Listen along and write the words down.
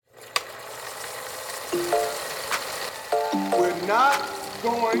We're not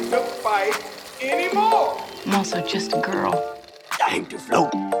going to fight anymore. I'm also just a girl I hate to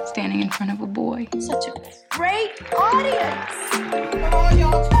float. standing in front of a boy. Such a great audience. Come on,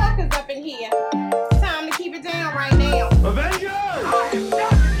 y'all talkers up in here. It's time to keep it down right now. Avengers! I am not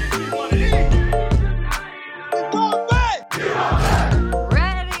going to give you one of these. We're going back.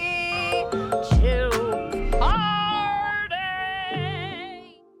 Ready to party.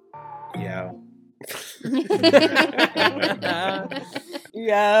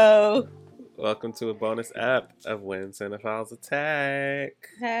 Yo. Welcome to a bonus app of When Cinephiles Attack.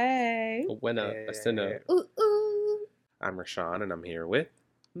 Hey. When a sinner. Ooh, ooh. I'm Rashawn, and I'm here with...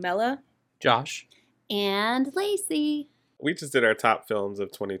 Mella. Josh. And Lacey. We just did our top films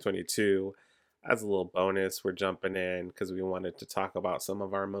of 2022. As a little bonus, we're jumping in because we wanted to talk about some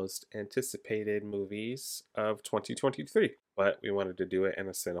of our most anticipated movies of 2023. But we wanted to do it in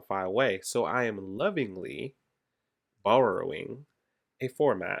a cinephile way. So I am lovingly borrowing a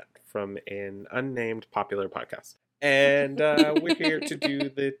format from an unnamed popular podcast. And we're here to do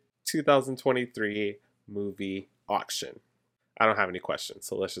the 2023 movie auction. I don't have any questions,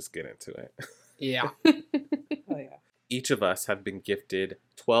 so let's just get into it. Yeah. Oh, yeah. Each of us have been gifted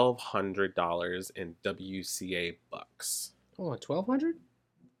 $1,200 in WCA bucks. Oh, 1,200?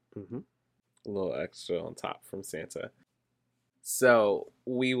 Mm-hmm. A little extra on top from Santa. So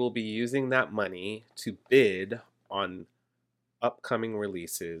we will be using that money to bid on upcoming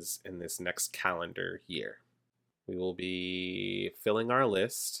releases in this next calendar year. We will be filling our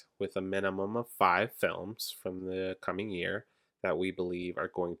list with a minimum of 5 films from the coming year that we believe are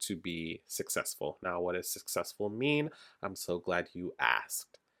going to be successful. Now, what does successful mean? I'm so glad you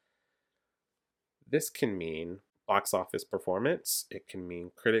asked. This can mean box office performance. It can mean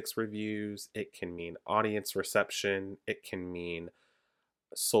critics' reviews. It can mean audience reception. It can mean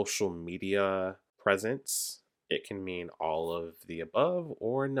social media presence. It can mean all of the above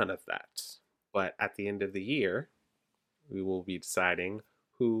or none of that. But at the end of the year, we will be deciding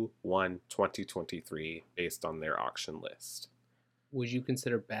who won 2023 based on their auction list. Would you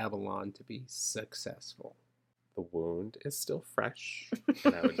consider Babylon to be successful? The wound is still fresh,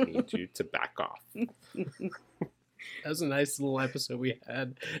 and I would need you to back off. That was a nice little episode we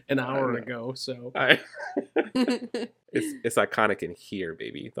had an hour ago, so... It's iconic in here,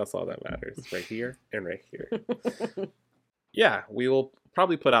 baby. That's all that matters. Right here and right here. Yeah, we will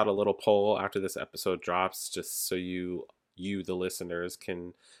probably put out a little poll after this episode drops, just so you the listeners,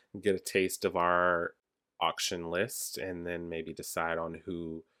 can get a taste of our auction list and then maybe decide on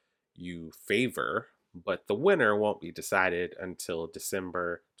who you favor. But the winner won't be decided until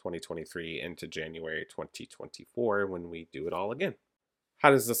December 2023 into January 2024 when we do it all again.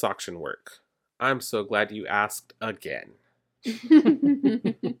 How does this auction work? I'm so glad you asked again.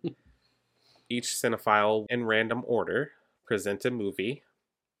 Each cinephile, in random order, present a movie,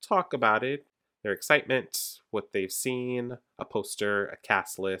 talk about it, their excitement, what they've seen, a poster, a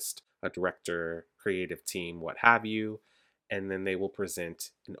cast list, a director, creative team, what have you, and then they will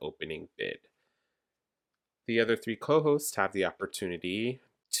present an opening bid. The other 3 co-hosts have the opportunity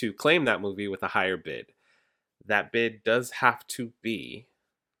to claim that movie with a higher bid. That bid does have to be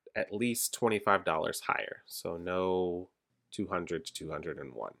at least $25 higher. So no 200 to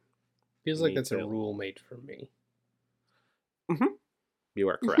 201. Feels like that's a rule made for me. Mm-hmm. You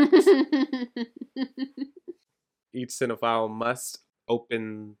are correct. Each cinephile must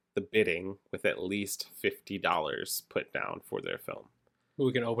open the bidding with at least $50 put down for their film.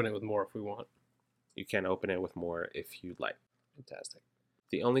 We can open it with more if we want. You can open it with more if you'd like. Fantastic.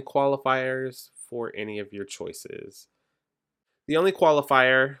 The only qualifier for any of your choices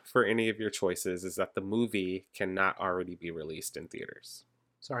is that the movie cannot already be released in theaters.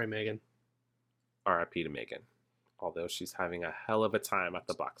 Sorry, Megan. R.I.P. to Megan. Although she's having a hell of a time at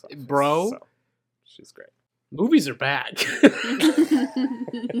the box office. Bro. So, she's great. Movies are back.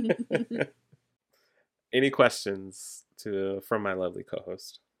 Any questions from my lovely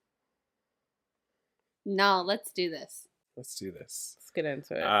co-host? No, let's do this. Let's do this. Let's get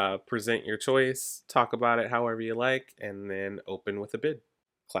into it. Present your choice, talk about it however you like, and then open with a bid.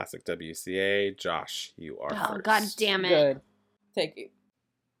 Classic WCA. Josh, you are Oh, first. God damn it. Good. Take it.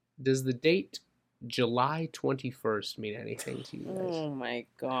 Does the date July 21st mean anything to you guys? Oh my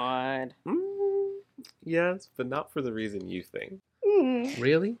god. Yes, but not for the reason you think.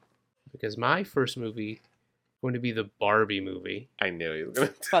 Really? Because my first movie is going to be the Barbie movie. I knew he was going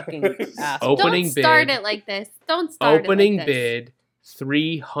to Fucking asshole. Opening Don't start bid. it like this. Don't start Opening it like this. bid,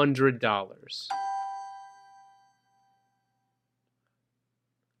 $300.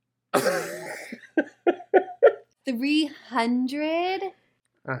 300?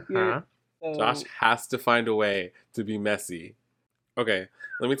 Uh-huh. So, Josh has to find a way to be messy. Okay,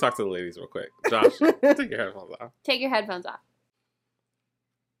 let me talk to the ladies real quick. Josh, take your headphones off. Take your headphones off.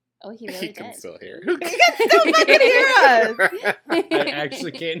 Oh, he really He can did. still hear. He can still fucking hear us. I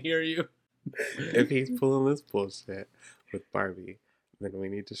actually can't hear you. If he's pulling this bullshit with Barbie, then we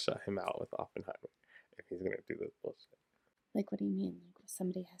need to shut him out with Oppenheimer. If he's gonna do this bullshit. Like, what do you mean? Like,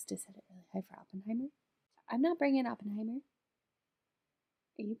 somebody has to set it really high for Oppenheimer? I'm not bringing Oppenheimer.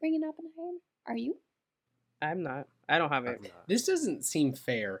 Are you bringing Oppenheimer? Are you? I'm not. I don't have it. I'm not. This doesn't seem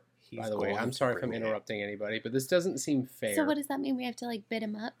fair, He's by the way. going I'm to sorry if I'm bring it. interrupting anybody, but this doesn't seem fair. So what does that mean? We have to, like, bid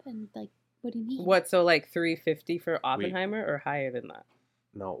him up? And, like, what do you mean? What? So like 350 for Oppenheimer or higher than that?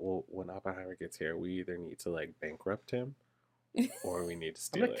 No, well, when Oppenheimer gets here, we either need to like bankrupt him, or we need to I'm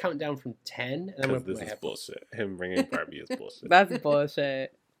steal going to it. count down from 10, and I'm going Because to put this my is headphones. bullshit. Him bringing Barbie is bullshit. That's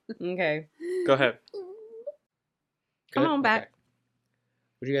bullshit. Okay. Go ahead. Come Good? on back. Okay.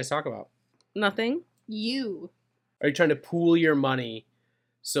 What do you guys talk about? Nothing. You. Are you trying to pool your money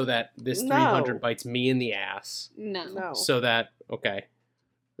so that this No. 300 bites me in the ass? No. No. So that, okay.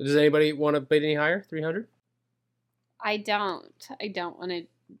 Does anybody want to bid any higher? 300? I don't. I don't want to.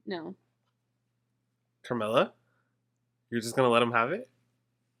 No. Carmela, you're just gonna let him have it?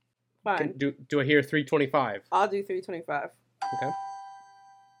 Fine. Do I hear 325? I'll do 325. Okay.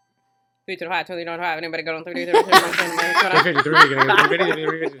 325, 325. Anybody got on 325?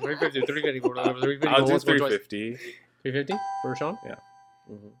 350. I'll do 350. 350 for Sean?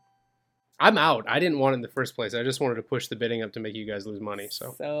 Mm-hmm. I'm out. I didn't want it in the first place. I just wanted to push the bidding up to make you guys lose money.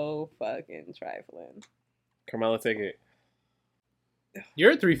 So fucking trifling. Carmela, take it.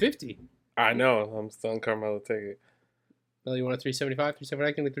 You're at 350. I know. I'm still Carmela, take it. Well, you want a 375?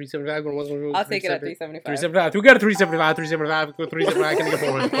 375? Can we 375? I'll take it at 375. 375. We got a 375. 375. Go 375. Can I get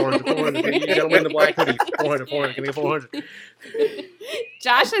 400? 400. 400. You gotta win the black hoodie. 400. 400. Can I get 400?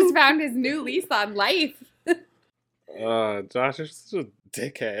 Josh has found his new lease on life. Josh, you're such a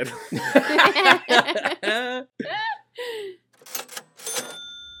dickhead.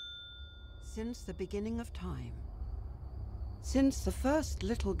 Since the beginning of time, since the first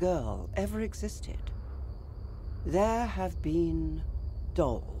little girl ever existed, there have been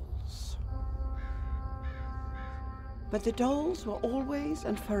dolls. But the dolls were always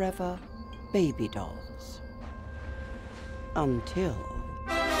and forever baby dolls. Until...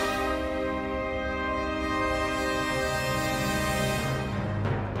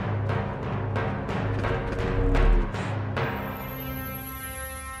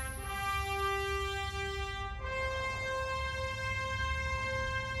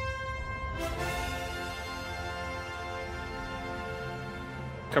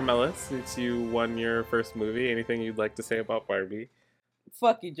 Carmela, since you won your first movie, anything you'd like to say about Barbie?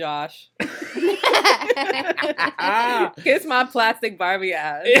 Fuck you, Josh. Kiss my plastic Barbie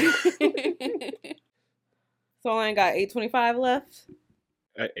ass. So I only got 825 left.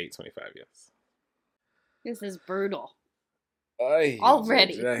 At 825, yes. This is brutal. Ay,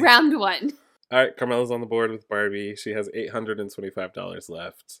 Already. ay. Round one. All right, Carmela's on the board with Barbie. She has $825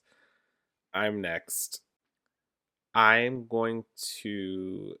 left. I'm next. I'm going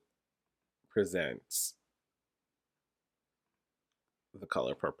to present The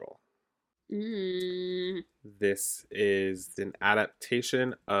Color Purple. This is an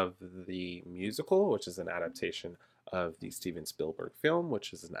adaptation of the musical, which is an adaptation of the Steven Spielberg film,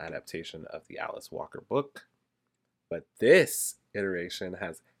 which is an adaptation of the Alice Walker book. But this iteration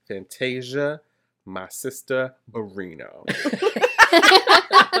has Fantasia, my sister Barrino.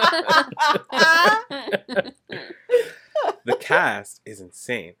 The cast is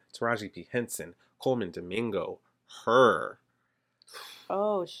insane. Taraji P. Henson, Coleman Domingo, her.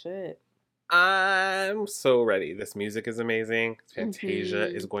 Oh, shit. I'm so ready. This music is amazing. Fantasia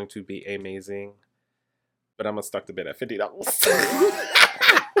Mhm. is going to be amazing. But I'm going to stuck the bid at $50.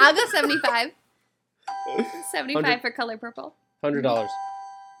 I'll go 75. 75 100. for Color Purple. $100.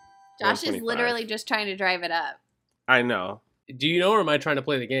 Josh is 125. literally just trying to drive it up. I know. Do you know, or am I trying to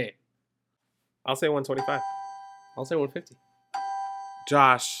play the game? I'll say 125. I'll say 150.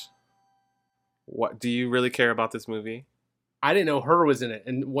 Josh, what do you really care about this movie? I didn't know her was in it,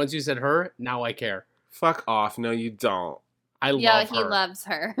 and once you said her, now I care. Fuck off. No, you don't. I Yeah, love he her. loves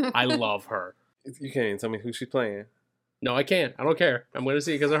her. I love her. You can't even tell me who she's playing. No, I can't. I don't care. I'm going to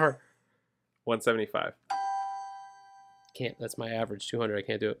see it because of her. 175. Can't. That's my average. 200. I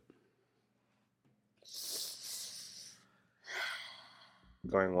can't do it.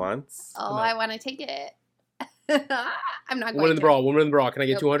 Going once. Oh, out. I want to take it. I'm not going Woman in the to. bra. Woman in the bra. Can I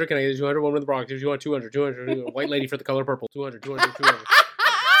get Nope. 200? Can I get 200? Woman in the bra. Do you want 200? 200. White lady for the color purple. 200. 200. 200.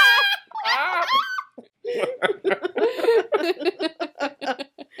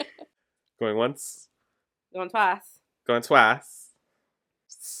 Going once. Going twice. Going twice.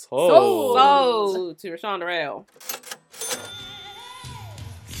 Sold. Sold to Rashawn Darrell.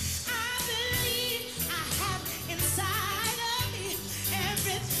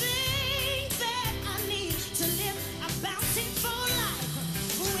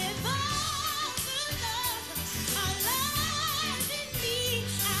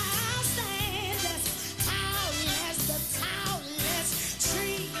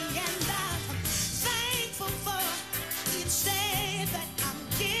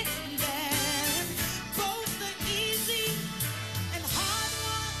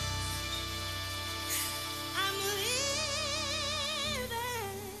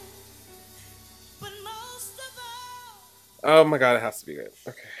 Oh my god, it has to be good.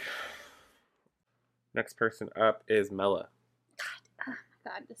 Okay. Next person up is Mela.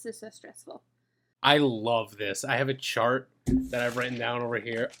 God, this is so stressful. I love this. I have a chart that I've written down over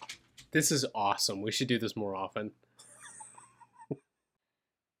here. This is awesome. We should do this more often.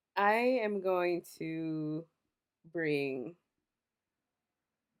 I am going to bring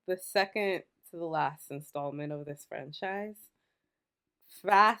the second to the last installment of this franchise,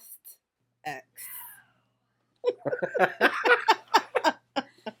 Fast X.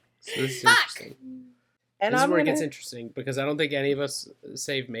 So this is interesting. And This is I'm where it gonna, gets interesting because I don't think any of us,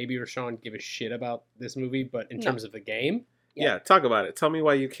 save maybe Rashawn, give a shit about this movie. But in No. terms of the game, Yeah, talk about it. Tell me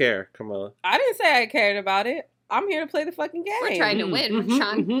why you care, Kamala. I didn't say I cared about it. I'm here to play the fucking game. We're trying to win, Mhm,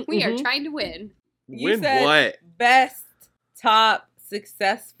 Sean. mhm, We are mhm. trying to win. You Win said what? best, top,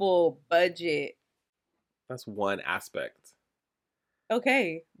 successful budget. That's one aspect.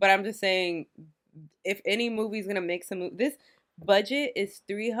 Okay, but I'm just saying, if any movie's gonna make some, this budget is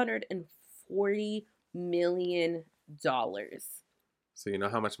 $340 million. So you know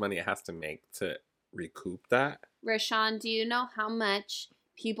how much money it has to make to recoup that? Rashawn, do you know how much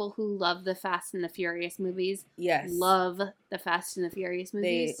people who love the Fast and the Furious movies Yes, love the Fast and the Furious they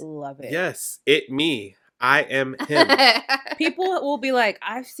movies? love it. Yes, me. I am him. People will be like,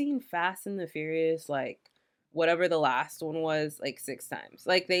 I've seen Fast and the Furious, like, whatever the last one was, like 6 times.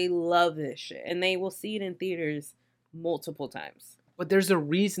 Like, they love this shit. And they will see it in theaters multiple times. but there's a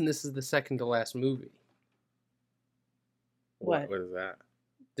reason this is the second to last movie. What? What is that?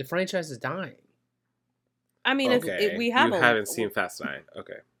 The franchise is dying. I mean, Okay. we have you a, haven't seen Fast 9.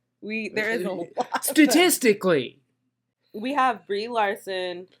 Okay. there is a lot. Statistically, We have Brie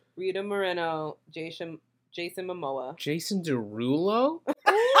Larson, Rita Moreno, Jason Momoa. Jason Derulo,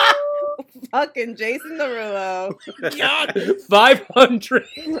 Fucking Jason Derulo 500.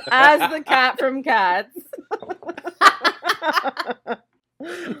 as the cat from Cats. I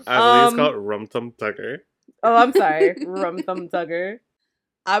believe it's called Rum Tum Tucker. Oh, I'm sorry. Rum Thum Tugger.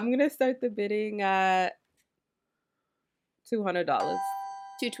 I'm going to start the bidding at $200.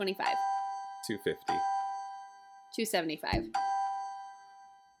 $225, $250. $275.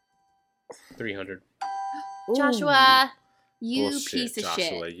 300. Joshua, you Bullshit, piece of Joshua.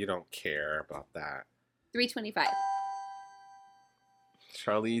 shit. You don't care about that. $325.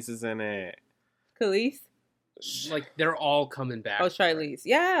 Charlize is in it. Khalees? Like they're all coming back. Oh, Charlize.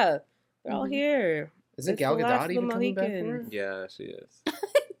 Yeah. They're all Mhm. here. Isn't It's Gal the last Gadot even of the coming back for Mohicans. it? Yeah, she is.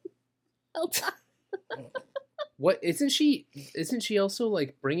 What isn't she? Isn't she also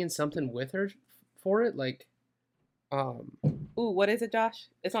like bringing something with her for it? Like, Ooh, what is it, Josh?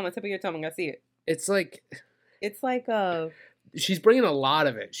 It's on the tip of your tongue. I see it. it's like It's like she's bringing a lot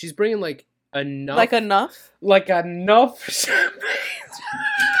of it. She's bringing like enough, enough. like enough champagne.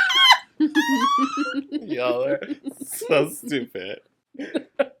 Y'all are so stupid. They're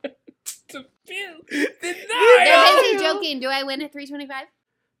busy joking. Do I win at $325?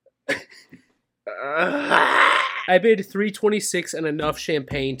 I bid 326 and enough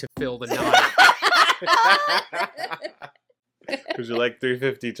champagne to fill the night. Would you like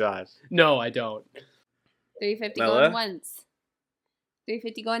 350, Josh? No, I don't. $350 Mela? going once.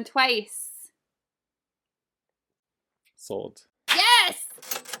 $350 going twice. Sold. Yes!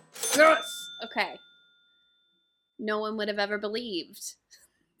 Yes. Okay. No one would have ever believed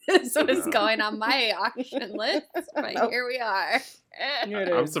this was going on my auction list, but Nope. here we are. Here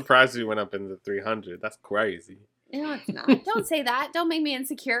it I'm is. surprised you went up in the 300. That's crazy. No, it's not. Don't say that. Don't make me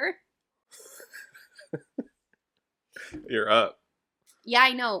insecure. You're up. Yeah,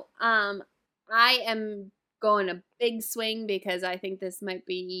 I know. I am going a big swing because I think this might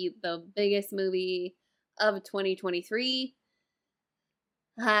be the biggest movie of 2023.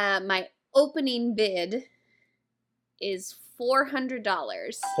 My opening bid is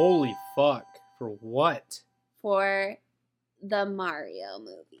 $400 Holy fuck! For what? for the Mario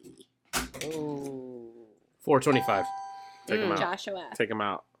movie. Ooh. 425. Take him out. Joshua. Take him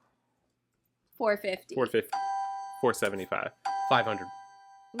out. $450. 450. 475. 500.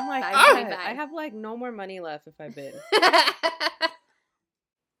 Oh my god. 525. I have like no more money left if I bid.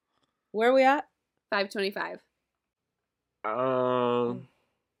 Where are we at? $525. No,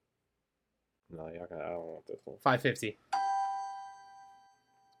 y'all got. I don't want this one. 550.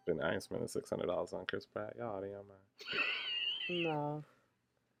 I ain't spending $600 on Chris Pratt. Y'all out of your mind. No.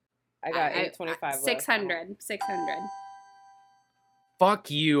 I got 825 left. 600. 600.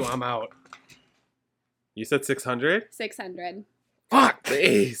 Fuck you. I'm out. You said 600? 600. Fuck. The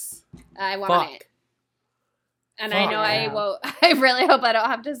ace. I want Fuck. it. And I Fuck, know I yeah. won't. I really hope I don't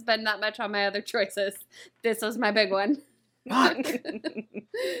have to spend that much on my other choices. This was my big one. Fuck.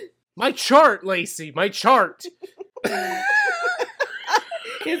 My chart, Lacey. My chart.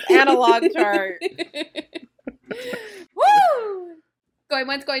 His analog chart. Woo! Going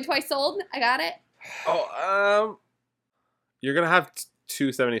once, going twice sold. I got it. Oh, you're gonna have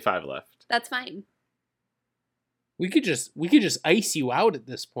 275 left. That's fine. We could just ice you out at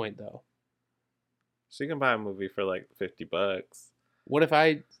this point, though. So you can buy a movie for like $50. What if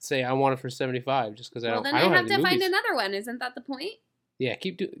I say I want it for 75 just because I Well, don't? then I don't I have any to find movies. another one. Isn't that the point? Yeah,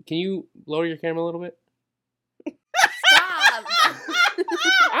 Can you lower your camera a little bit? Stop.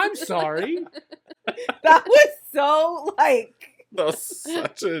 I'm sorry. That was so like. That was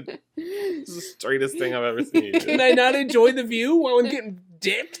such a this is the straightest thing I've ever seen. Can I not enjoy the view while I'm getting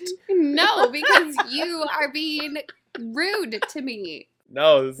dipped? No, because you are being rude to me.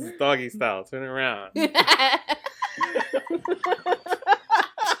 No, this is doggy style. Turn it around.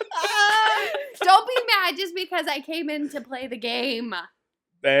 Don't be mad just because I came in to play the game.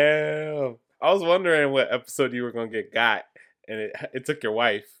 Damn. I was wondering what episode you were gonna get got, and it took your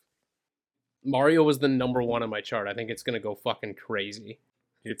wife. Mario was the number one on my chart. I think it's gonna go fucking crazy.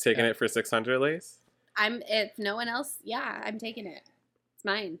 You're taking it for 600, Lace? If no one else, yeah, I'm taking it. It's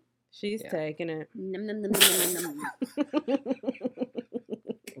mine. She's Yeah. taking it. Num, num, num, num, num, num.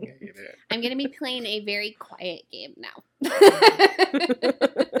 I'm gonna be playing a very quiet game now.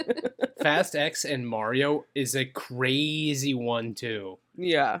 Fast X and Mario is a crazy one too.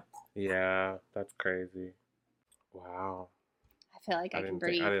 Yeah. Yeah, that's crazy. Wow. I feel like I can I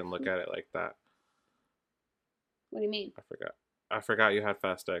breathe. didn't look at it like that. What do you mean? I forgot you had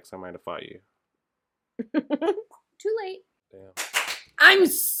Fast X. I might have fought you. Too late. Damn. I'm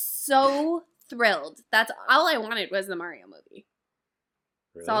so thrilled. That's all I wanted was the Mario movie.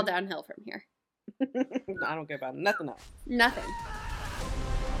 Really? It's all downhill from here. I don't care about nothing else. Nothing.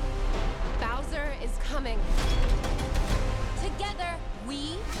 Bowser is coming. Together,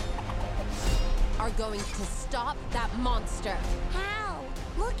 we are going to stop that monster. How?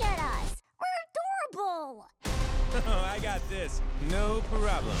 Look at us. We're adorable. Oh, I got this. No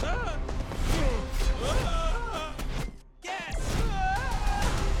problem. Yes!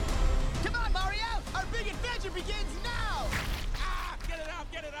 Come on, Mario! Our big adventure begins now! Ah! Get it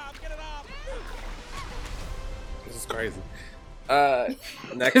off! Get it off! Get it off! This is crazy.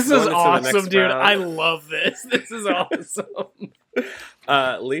 Next, This is going into the awesome, next dude. round. I love this. This is awesome.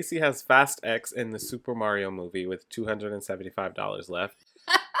 Lacey has Fast X in the Super Mario movie with $275 left.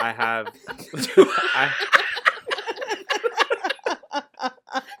 I have.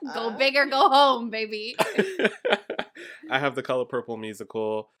 Go big or go home, baby. I have the Color Purple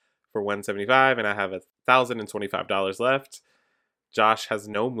musical for $175, and I have $1,025 left. Josh has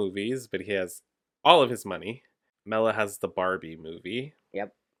no movies, but he has all of his money. Mela has the Barbie movie.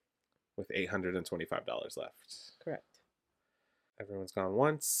 Yep. With $825 left. Correct. Everyone's gone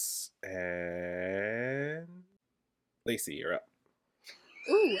once, and Lacey, you're up.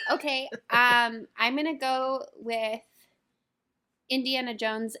 Ooh, okay. I'm gonna go with Indiana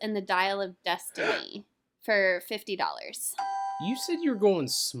Jones and the Dial of Destiny for $50. You said you were going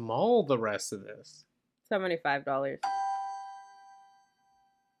small the rest of this. $75.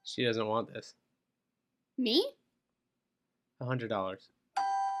 She doesn't want this. Me? $100.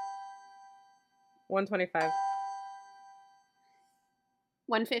 $125.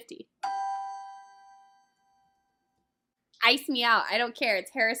 $150. Ice me out. I don't care.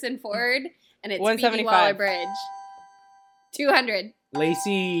 It's Harrison Ford and it's Phoebe $175. Waller-Bridge. $200.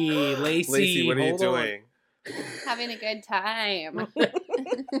 Lacey, Lacey, what are you hold on. doing? Having a good time.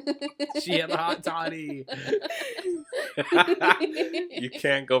 She had a hot toddy. You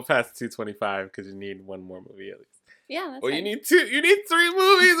can't go past 225 because you need one more movie at least. Yeah, that's Well, fine. you need two. You need 3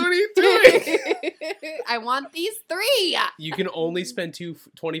 movies. What are you doing? I want these 3. You can only spend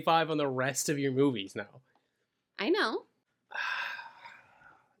 $225 on the rest of your movies now. I know.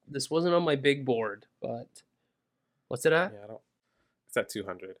 This wasn't on my big board, but what's it at? Yeah, I don't. It's at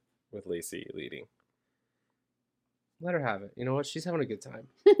 200 with Lacey leading. Let her have it. You know what? She's having a good time.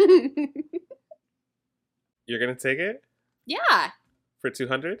 You're gonna take it Yeah, for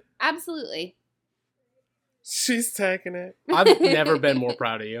 200? absolutely. She's taking it. I've never been more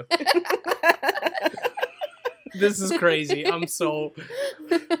proud of you. This is crazy. I'm so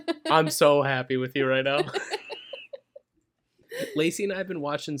happy with you right now. Lacey and I have been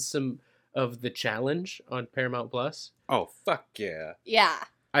watching some of The Challenge on Paramount Plus. Oh fuck yeah! Yeah.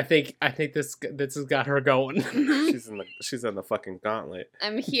 I think this has got her going. She's in the fucking gauntlet.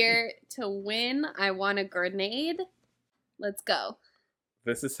 I'm here to win. I want a grenade. Let's go.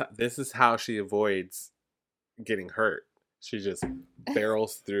 This is how she avoids getting hurt. She just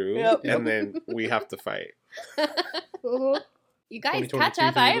barrels through, Yep. and then we have to fight. You guys 2023 catch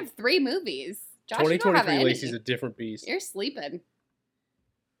up. I have 3 movies. Josh, you don't have 2023 any. Lacey's a different beast. You're sleeping.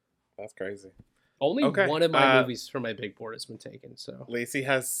 That's crazy. Only Okay, one of my movies from my big board has been taken, so. Lacey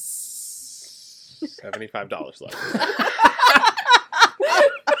has $75 left.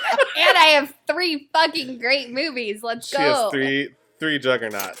 And I have 3 fucking great movies. Let's She go. has three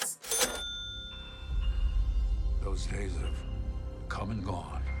juggernauts. Those days have come and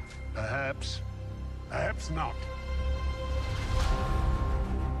gone. Perhaps not.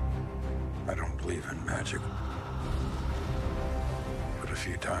 I don't believe in magic. But a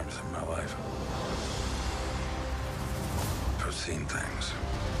few times in my life, I've seen things.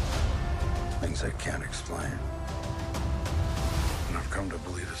 Things I can't explain. And I've come to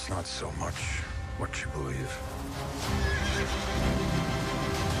believe it's not so much what you believe.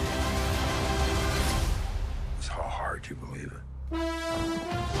 It's how hard you believe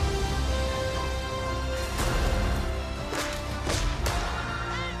it.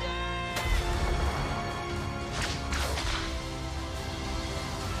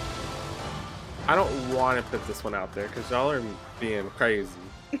 I don't want to put this one out there because y'all are being crazy.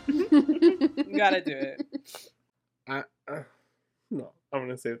 You gotta do it. No, I'm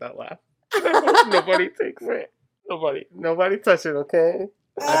gonna save that laugh. Nobody takes it. Nobody touch it. Okay.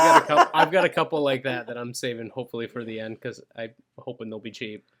 I've got a couple like that I'm saving hopefully for the end because I'm hoping they'll be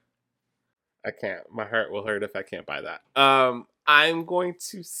cheap. I can't. My heart will hurt if I can't buy that. I'm going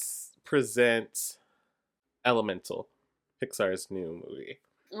to present Elemental, Pixar's new movie,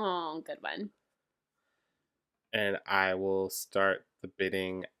 Oh, good one. and I will start the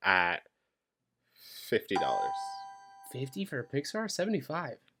bidding at $50. 50 for Pixar?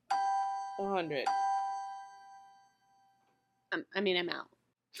 75. 100. I'm out.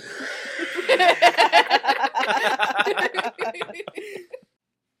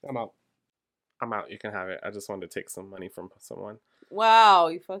 I'm out. I'm out. You can have it. I just wanted to take some money from someone. Wow,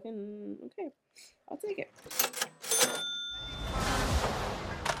 you fucking... Okay, I'll take it.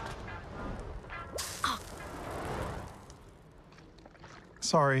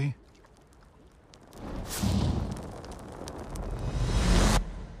 Sorry.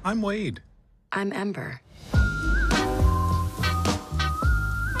 I'm Wade. I'm Ember.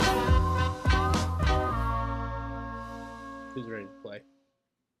 Who's ready to play?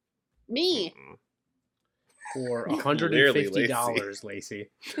 Me. For Clearly, $150, Lacey.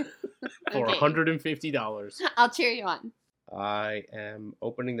 For Okay. $150. I'll cheer you on. I am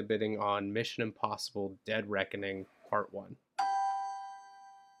opening the bidding on Mission Impossible Dead Reckoning Part 1.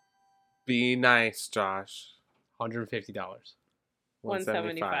 Be nice, Josh. $150.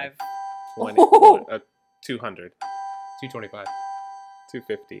 175. 200. 225.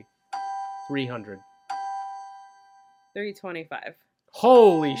 250. 300. 325.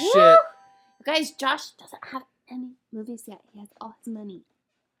 Holy Woo! shit. You guys, Josh doesn't have any movies yet. He has all his money.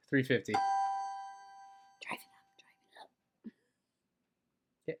 350. Drive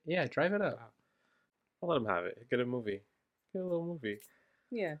it up. Yeah, drive it up. I'll let him have it. Get a movie. Get a little movie.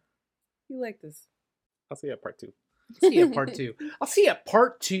 Yeah. You like this. I'll see you at part 2. See you at part 2. I'll see you at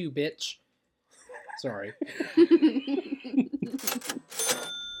part 2, bitch. Sorry.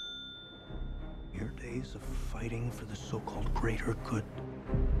 Your days of fighting for the so-called greater good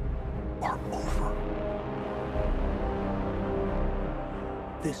are over.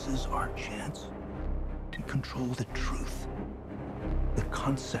 This is our chance to control the truth, the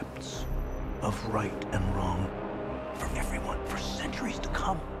concepts of right and wrong for everyone for centuries to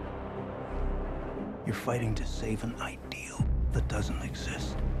come. You're fighting to save an ideal that doesn't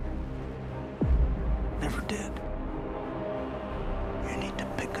exist. Never did. You need to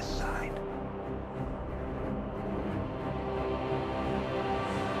pick a side.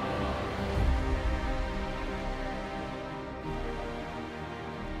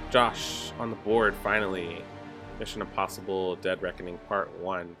 Josh on the board finally. Mission Impossible Dead Reckoning Part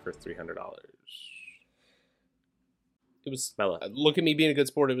 1 for $300. It was Bella. Look at me being a good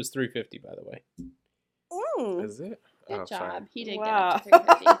sport. It was $350, by the way. Mm. Is it? Good Oh, job. sorry. He did Wow. get up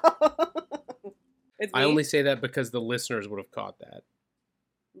to 350. It's I only say that because the listeners would have caught that.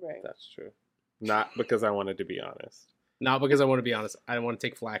 Right. That's true. Not because I wanted to be honest. Not because I want to be honest. I don't want to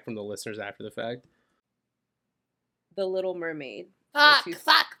take flack from the listeners after the fact. The Little Mermaid. Fuck.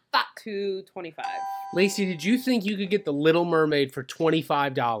 $225. Lacey, did you think you could get The Little Mermaid for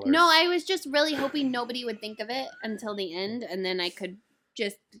 $25? No, I was just really hoping nobody would think of it until the end, and then I could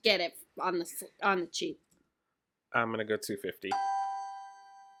just get it on the cheap. I'm gonna go $250.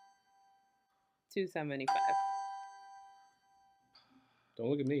 $275. Don't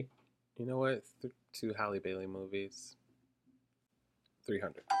look at me. You know what? Two Halle Bailey movies.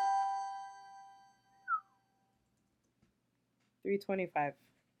 $300. $325.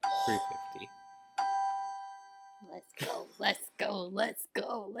 $350. Let's go,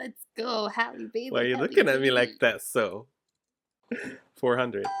 Halle Bailey. Why are you Halle looking at me Bailey. like that? So,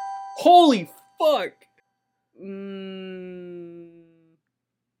 $400. Holy fuck!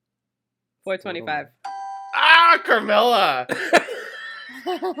 $425. Ah, Carmella!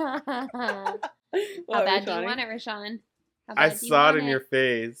 How bad do you want it, Rashawn? How I bad do you saw it want in your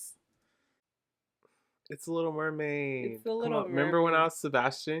face. It's a Little Mermaid. It's a Come Little on, remember when I Mermaid. was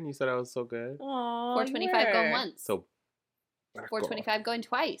Sebastian? You said I was so good. Aww, $425 going once. So, $425 going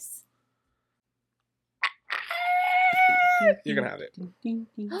twice. you're gonna have it.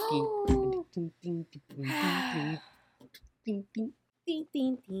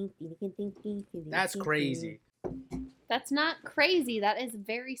 That's crazy. That's not crazy. That is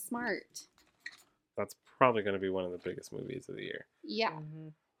very smart. That's probably gonna be one of the biggest movies of the year, Yeah.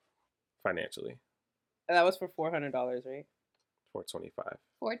 financially. That was for $400, right? $425.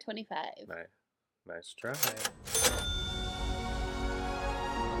 $425. Nice try.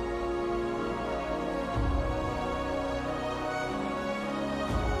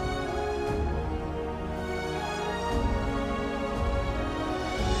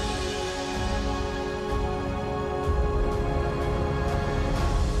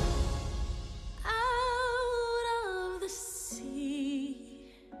 Out of the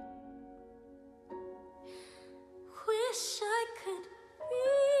sea, wish I could be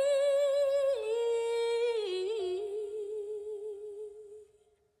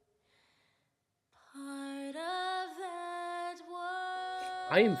part of that world.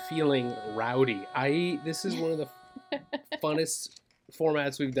 I am feeling rowdy. This is one of the funnest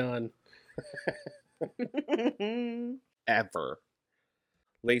formats we've done. Ever.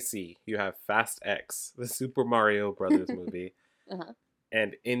 Lacey, you have Fast X, the Super Mario Brothers movie, Uh-huh.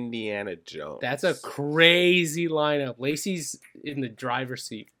 and Indiana Jones. That's a crazy lineup. Lacey's in the driver's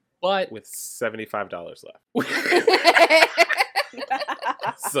seat, but with $75 left.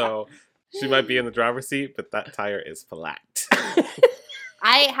 So she might be in the driver's seat, but that tire is flat.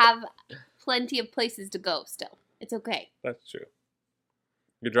 I have plenty of places to go still. It's okay. That's true.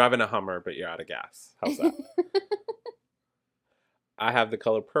 You're driving a Hummer, but you're out of gas. How's that? I have the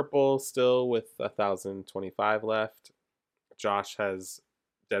color purple still with 1,025 left. Josh has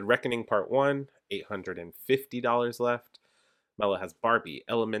Dead Reckoning Part 1, $850 left. Mela has Barbie,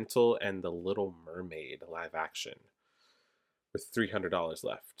 Elemental, and The Little Mermaid live action with $300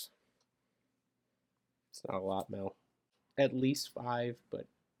 left. it's not a lot, Mel. At least 5, but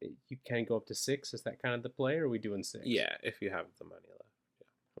you can go up to 6. Is that kind of the play, or are we doing 6? Yeah, if you have the money left. Yeah,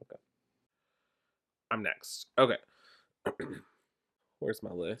 okay. I'm next. Okay. Where's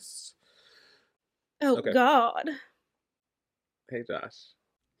my list? Oh, Okay. God. Hey, Josh.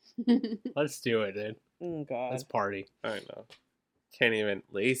 Let's do it, dude. Oh, God. Let's party. I know. Can't even.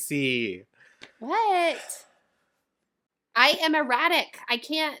 Lacey. What? I am erratic. I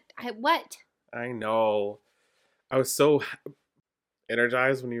can't. What? I know. I was so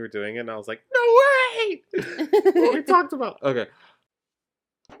energized when you were doing it, and I was like, no way! What we talked about. Okay.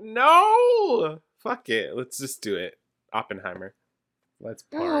 No! Fuck it. Let's just do it. Oppenheimer. Let's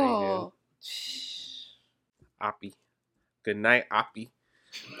party, Oh. Oppie. Good night, Oppie.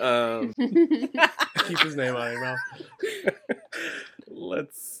 dude. Keep his name out of your mouth.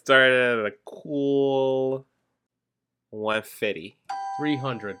 Let's start at a cool 150.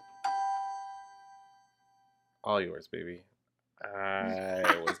 300. All yours, baby. I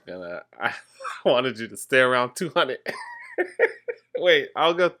wanted you to stay around 200. Wait,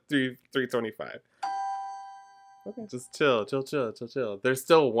 I'll go 325. Okay, just chill. There's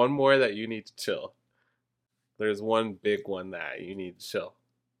still one more that you need to chill. There's one big one that you need to chill.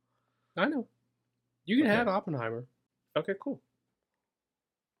 I know. You can Okay. have Oppenheimer. Okay, cool.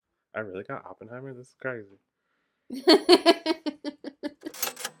 I really got Oppenheimer? This is crazy. We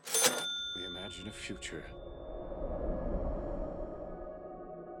imagine a future.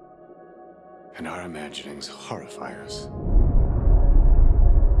 And our imaginings horrify us.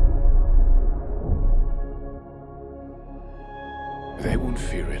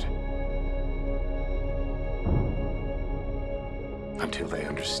 fear it. Until they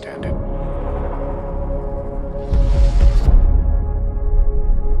understand it.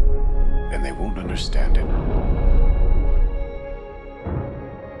 And they won't understand it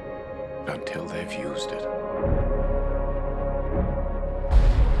until they've used it.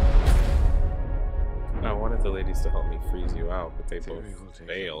 I wanted the ladies to help me freeze you out, but they both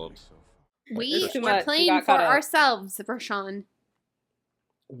failed. We Too were much. You playing got for caught up. ourselves, Rashawn.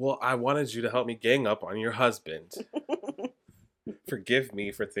 Well, I wanted you to help me gang up on your husband. Forgive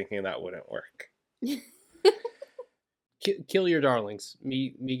me for thinking that wouldn't work. Kill your darlings.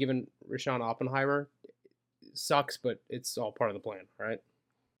 Me giving Rashawn Oppenheimer sucks, but it's all part of the plan, right?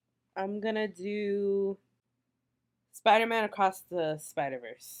 I'm gonna do Spider-Man Across the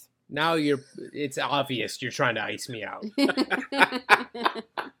Spider-Verse. Now it's obvious you're trying to ice me out. That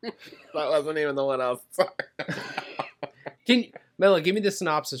wasn't even the one I was Mela, give me the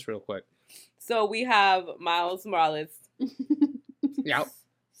synopsis real quick. So we have Miles Morales Yeah.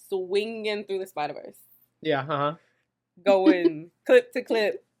 swinging through the Spider-Verse, Yeah, going clip to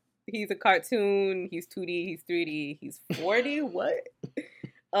clip. He's a cartoon. He's 2D. He's 3D. He's 4D. What?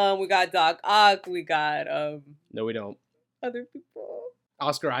 We got Doc Ock. We got No, we don't. other people.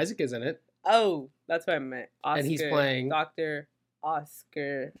 Oscar Isaac is in it. Oh, that's what I meant. Oscar, And he's playing- Dr.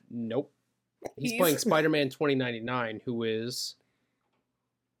 Oscar. Nope. He's He's- playing Spider-Man 2099, who is...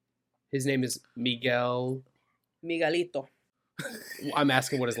 His name is Miguelito. I'm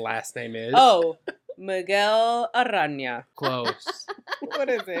asking what his last name is. Oh, Miguel Arana. Close. What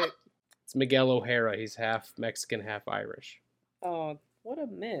is it? It's Miguel O'Hara. He's half Mexican, half Irish. Oh, what a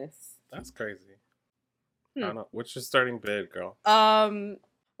miss. That's crazy. I don't know. What's your starting bid, girl? I'll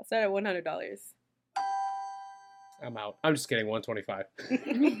start at $100. I'm out. I'm just kidding. 125.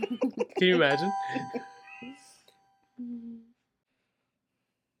 Can you imagine?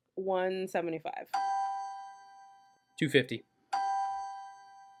 175. 250.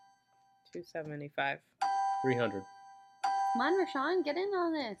 275. 300. Come on, Rashawn, get in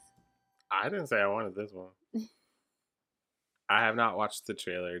on this. I didn't say I wanted this one. I have not watched the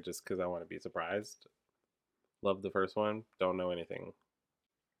trailer just because I want to be surprised. Love the first one. Don't know anything.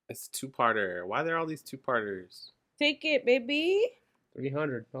 It's a two-parter. Why are there all these two-parters? Take it, baby.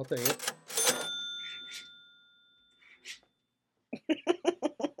 300. I'll take it.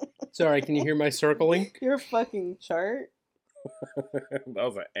 Sorry, can you hear my circling? Your fucking chart. That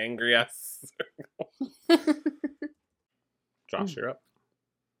was an angry ass Josh, you're up.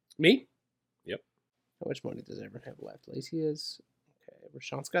 Me? Yep. How much money does everyone have left? Lacey is... Okay,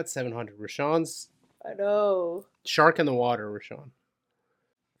 Rashawn's got 700. Rashawn's... I know. Shark in the water, Rashawn.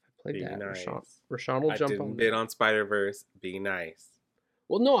 I played Be that. nice. Rashawn will I jump didn't on bid that. on Spider-Verse. Be nice.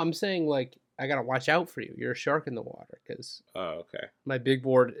 Well, no, I'm saying, like, I gotta watch out for you. You're a shark in the water, because Oh, okay. my big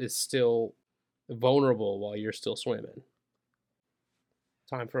board is still vulnerable while you're still swimming.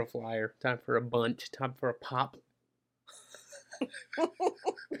 Time for a flyer. Time for a bunt. Time for a pop.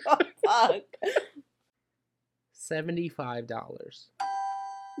 Fuck. $75.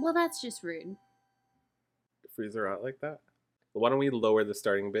 Well, that's just rude. Freeze her out like that? Why don't we lower the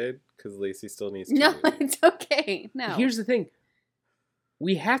starting bid? Because Lacey still needs to. No, it's okay. No. Here's the thing.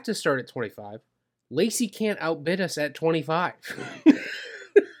 We have to start at 25. Lacey can't outbid us at 25.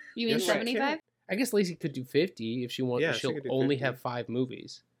 You mean Yes, I 75? I guess Lacey could do 50 if she wants. Yeah, she She'll could do only 50. have 5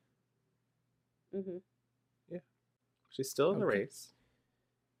 movies. Mm-hmm. She's still in the Okay. race.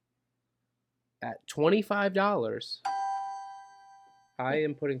 At $25, I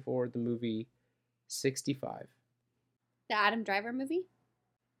am putting forward the movie 65. The Adam Driver movie?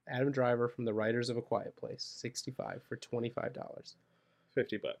 Adam Driver from the writers of A Quiet Place. 65 for $25.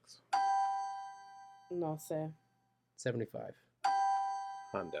 $50. No, sir. 75.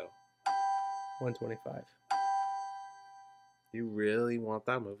 Hondo. 125. You really want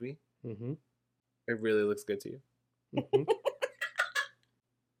that movie? Mm-hmm. It really looks good to you. Mm-hmm.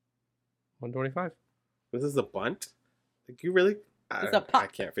 125. This is a bunt? Like you really? It's a pop.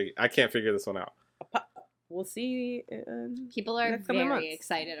 I can't figure this one out. We'll see. In People are next coming very months.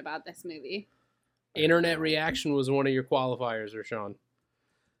 excited about this movie. Internet reaction was one of your qualifiers, Rashawn.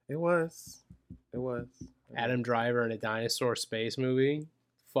 It was. Adam Driver in a dinosaur space movie?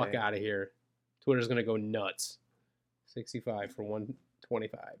 Fuck Okay. out of here. Twitter's gonna go nuts. 65 for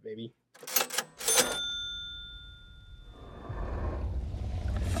 125, baby.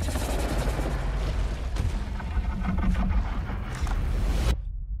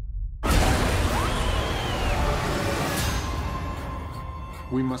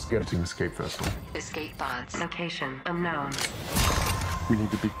 We must get to an escape vessel. Escape pods. Location unknown. We need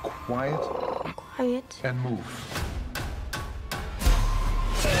to be quiet Quiet. and move.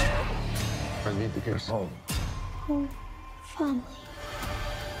 Transmite que home. Whole family.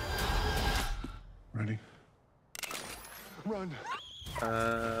 Ready? Run.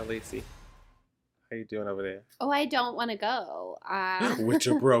 Lacey, how you doing over there? Oh, I don't want to go. With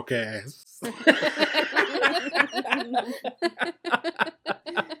your broke ass.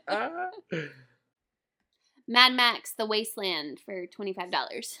 Mad Max: The Wasteland for $25.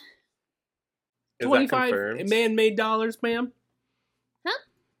 Is that 25 confirmed? man-made dollars, ma'am. Huh?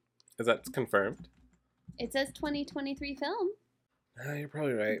 Is that confirmed? It says 2023 film. You're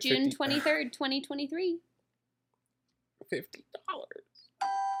probably right. June 50 23rd, 2023. $50.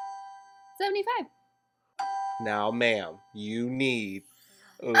 75. Now, ma'am, you need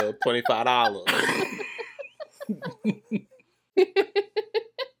a little $25.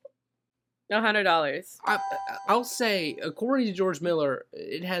 $100. I'll say, according to George Miller,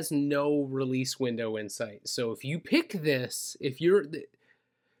 it has no release window in sight. So if you pick this,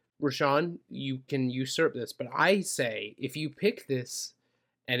 Rashawn, you can usurp this, but I say if you pick this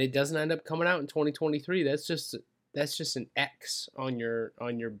and it doesn't end up coming out in 2023, that's just an X on your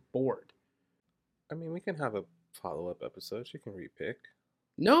board. I mean, we can have a follow-up episode. You can repick.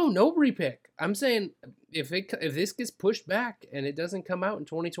 No repick. I'm saying if this gets pushed back and it doesn't come out in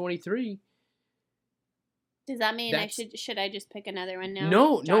 2023. Does that mean should I just pick another one now?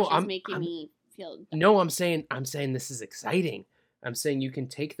 No, Josh is I'm making me feel bad. No, I'm saying this is exciting. I'm saying you can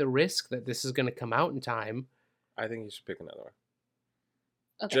take the risk that this is going to come out in time. I think you should pick another one.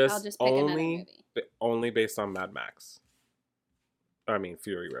 Okay, I'll just pick another movie. Only based on Mad Max. I mean,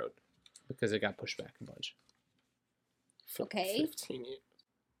 Fury Road. Because it got pushed back a bunch. Okay. 15 years.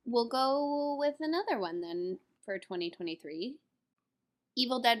 We'll go with another one then for 2023.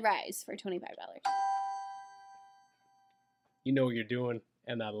 Evil Dead Rise for $25. You know what you're doing,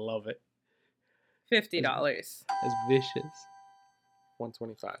 and I love it. $50. That's vicious.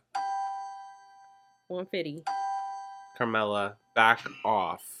 $125. $150. Carmela, back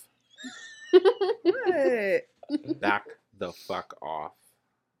off. What? Back the fuck off.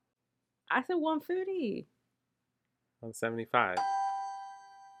 I said $150. $175.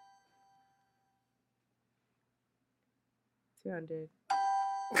 $200.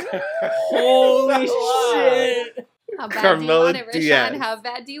 Holy shit! How bad Carmela do you want it, Rashawn? Diaz. How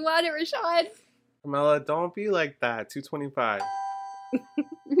bad do you want it, Rashawn? Carmela, don't be like that. $225.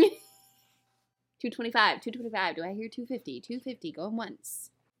 $225. Do I hear $250? $250 going once.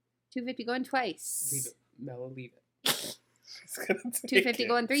 $250 going twice. Leave it. Mela, leave it. She's gonna take $250 it.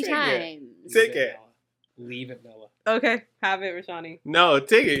 going 3 Take it. times. Take it. Leave it, Mela. Okay, have it, Rashani. No,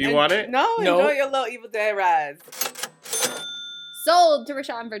 take it. You want it? No, enjoy your little Evil Dead Rise. Sold to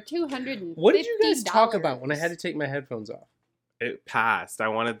Rashawn for $250. What did you guys talk about when I had to take my headphones off? It passed. I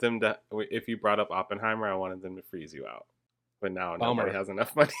wanted them to, if you brought up Oppenheimer, I wanted them to freeze you out. But now nobody has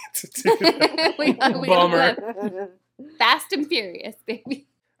enough money to do that. we Bummer. Fast and Furious, baby.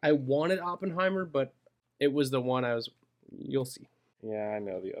 I wanted Oppenheimer, but it was the one you'll see. Yeah, I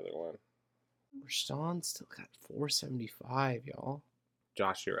know the other one. Rashawn still got $475, y'all.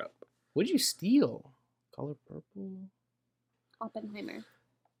 Josh, you're up. What'd you steal? Color purple? Oppenheimer.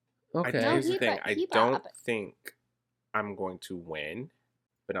 Okay. Here's the he thing. brought- I he brought don't Oppen- think I'm going to win,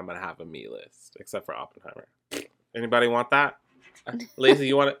 but I'm going to have a me list, except for Oppenheimer. Anybody want that? Lacey,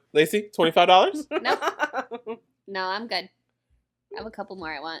 you want it? Lacey, $25? Nope. No, I'm good. I have a couple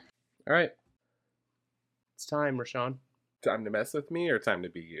more I want. All right. It's time, Rashawn. Time to mess with me or time to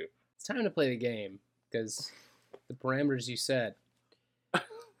be you? It's time to play the game because the parameters you set.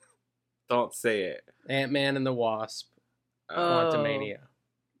 Don't say it. Ant-Man and the Wasp. Quantumania.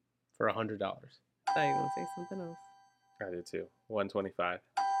 For $100. I thought you were going to say something else. I do too. $125.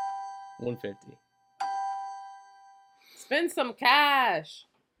 $150. Spend some cash.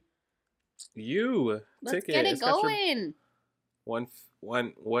 You. Let's ticket. get it It's got your- going. One.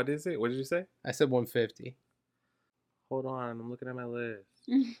 What is it? What did you say? I said $150. Hold on. I'm looking at my list.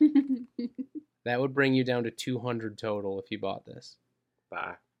 That would bring you down to $200 total if you bought this.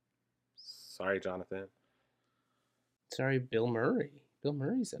 Bye. Sorry, Jonathan. Sorry, Bill Murray. Bill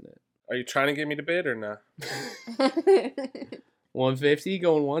Murray's in it. Are you trying to get me to bid or no? $150,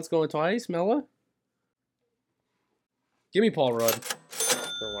 going once, going twice, Mela? Give me Paul Rudd.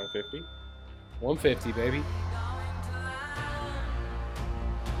 For $150? $150, baby.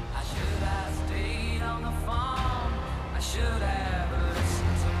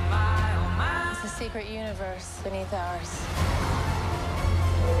 It's a secret universe beneath ours.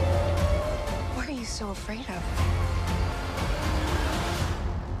 What are you so afraid of?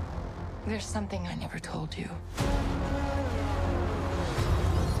 There's something I never told you.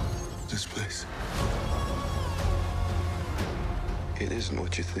 This place. It isn't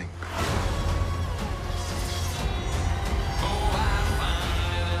what you think.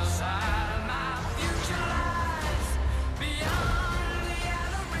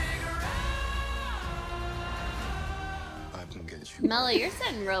 can get you. Mela, you're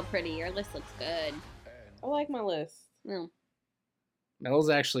sitting real pretty. Your list looks good. I like my list. No. Mel's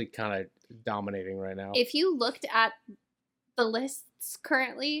actually kind of dominating right now. If you looked at the lists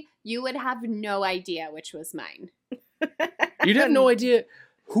currently, you would have no idea which was mine. You'd have no idea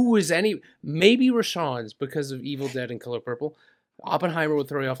who was any. Maybe Rashawn's because of Evil Dead and Color Purple. Oppenheimer would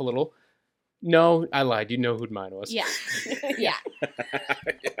throw you off a little. No, I lied. You know who mine was. Yeah. Yeah.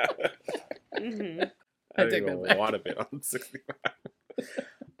 Mm-hmm. I take didn't that even back. want to bid on 65.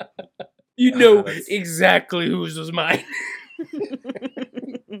 You know That's- exactly whose was mine.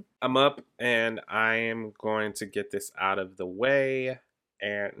 I'm up, and I am going to get this out of the way.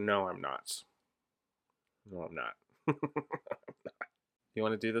 And no, I'm not. No, I'm not. You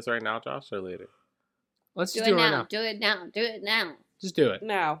want to do this right now, Josh, or later? Let's Do just it do it right now. now. Do it now. Do it now. Just do it.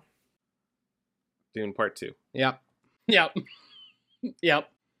 Now. Dune Part 2. Yep. Yep. Yep.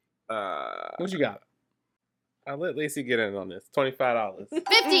 What What you got? I'll let Lacey get in on this. $25.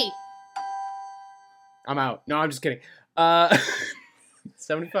 50. I'm out. No, I'm just kidding.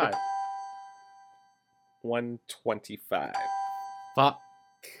 75. 125. Fuck.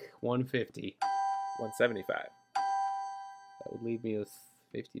 150. 175. That would leave me with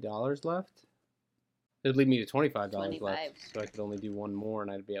 $50 left. It would leave me to $25 $25. left. So I could only do one more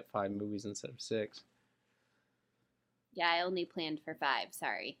and I'd be at 5 movies instead of 6. Yeah, I only planned for 5.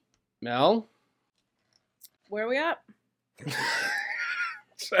 Sorry. Mel? Where are we at?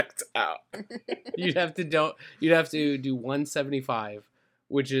 Checked out. You'd have to do 175,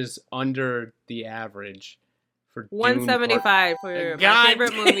 which is under the average for Dune 175 for my God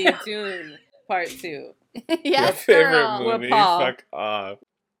favorite damn. movie, Dune Part 2. Your Yes, favorite girl. With movie? Paul. Fuck off.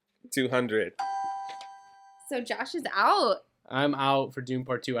 200. So Josh is out. I'm out for Dune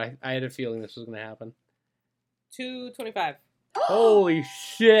Part 2. I had a feeling this was going to happen. 225. Holy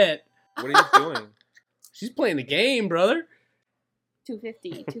shit. What are you doing? She's playing the game, brother.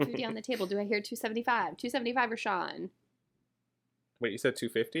 250. 250 on the table. Do I hear 275? 275 or Sean? Wait, you said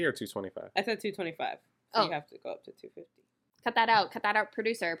 250 or 225? I said 225. So Oh. you have to go up to 250. Cut that out. Cut that out,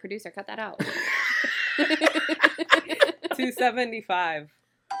 producer. Producer, cut that out. 275.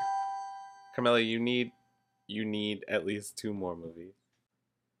 Carmela, you need at least 2 more movies.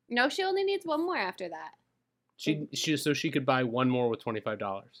 No, she only needs one more after that. So she could buy one more with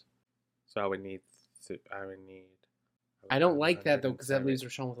 $25. So I would need. I don't like that though because that leaves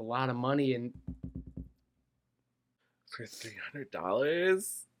Rashawn with a lot of money and for $300.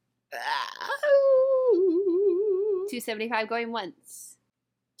 275 going once.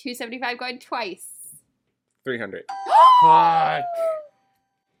 275 going twice. 300. fuck.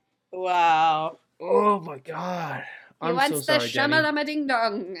 Wow. Oh my god. He I'm wants so the sorry, Denny. shamalama ding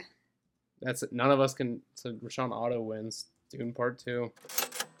dong. That's it. None of us can. So Rashawn Auto wins Dune Part 2.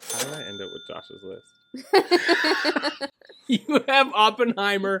 How did I end up with Josh's list? You have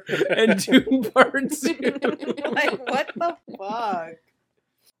Oppenheimer and Dune Part 2. Like, what the fuck?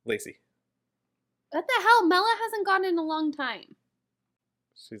 Lacey, What the hell? Mela hasn't gone in a long time.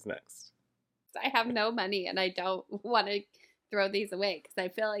 she's next. I have no money and I don't want to throw these away because I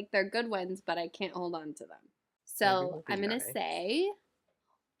feel like they're good ones, but I can't hold on to them. So Maybe I'm we'll going be to say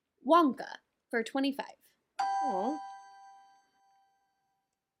Wonka for 25. Oh.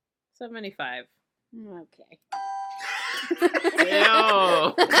 75. Okay.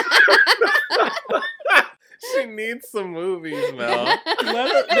 Ew. She needs some movies, Mel. No,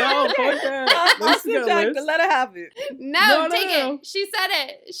 fuck that. Lacey got a Jack, list. let her have it. No, No, take no. it. She said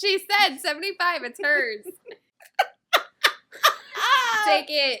it. She said 75. It's hers. Take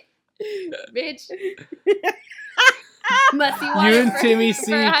it, bitch. Must you want You it and for, Timmy for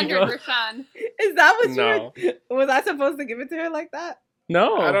C 100 can go- for Sean? Is that what No. you were... Was I supposed to give it to her like that?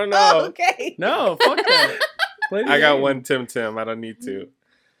 No. I don't know. Oh, okay. No, fuck that. Play the I got game. one Tim. I don't need to.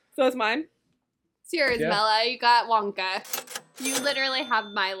 So it's mine? It's yours, Yeah. Mela. You got Wonka. You literally have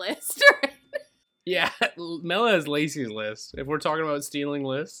my list. Yeah, Mela has Lacey's list. If we're talking about stealing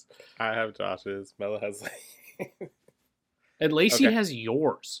lists. I have Josh's. Mela has. And Lacey Okay. has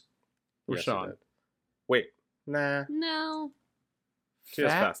yours. Yes, she Rashawn. did. Wait, nah. No. She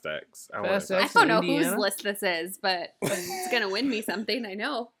has Fat- Fast X. I want Fast it. I X don't in know Indiana? whose list this is, but it's going to win me something, I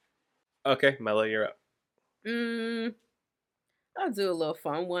know. Okay, Mela, you're up. I'll do a little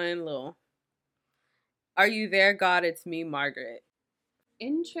fun one. Little. Are you there, God? It's me, Margaret.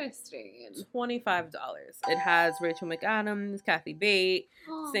 Interesting. $25. It has Rachel McAdams, Kathy Bates,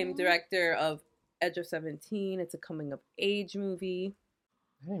 same Aw. director of Edge of 17. It's a coming of age movie.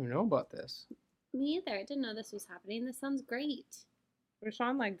 I didn't even know about this. Me either. I didn't know this was happening. This sounds great.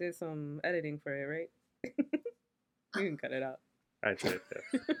 Rashawn like did some editing for it, right? You can cut it out. I did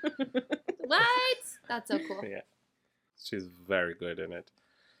this. What? That's so cool. Yeah. She's very good in it.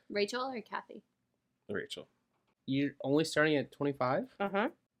 Rachel or Kathy? Rachel. You're only starting at 25? Uh-huh.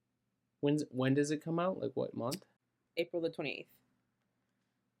 When does it come out? Like what month? April the 28th.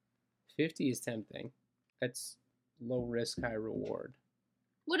 50 is tempting. That's low risk, high reward.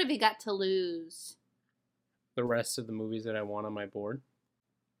 What have you got to lose? The rest of the movies that I want on my board.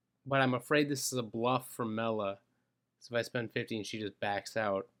 But I'm afraid this is a bluff from Mela. So if I spend 50 and she just backs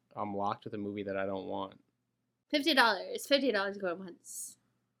out, I'm locked with a movie that I don't want. $50. $50 going once.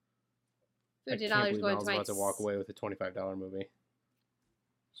 I can't $50 believe going Mel's twice. about to walk away with a $25 movie.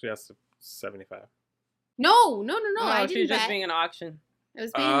 She has to 75. No. No, I she's didn't just bet. being an auction. I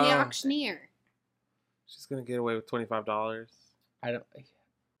was being the auctioneer. She's gonna get away with $25. I don't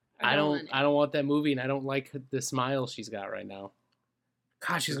want it. want that movie, and I don't like the smile she's got right now.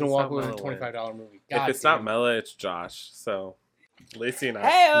 God, she's gonna It's walk not away with a Mela $25 movie. If God it's not damn. Mela, it's Josh. So Lacey and I.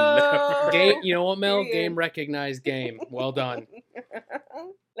 Hey-o! Game, you know what, Mel? Period. Game recognized. Game. Well done.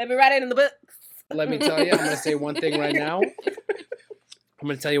 Let me write it in the books. Let me tell you, I'm gonna say one thing right now. I'm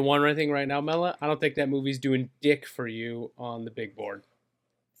gonna tell you one thing right now, Mela. I don't think that movie's doing dick for you on the big board.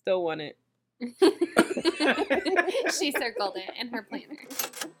 Still won it. She circled it in her planner.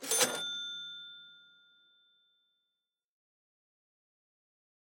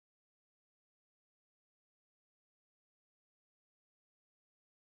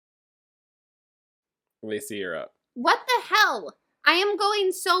 Lacey, you're up. What the hell? I am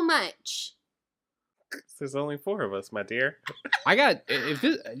going so much. There's only 4 of us, my dear.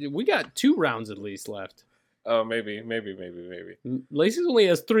 We got 2 rounds at least left. Oh, maybe. Lacey only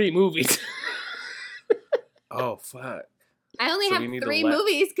has 3 movies. Oh, fuck. I only So have we need to 3 let-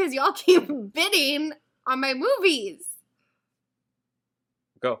 movies because y'all keep bidding on my movies.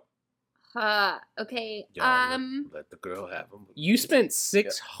 Go. Okay. Let the girl have them. You spent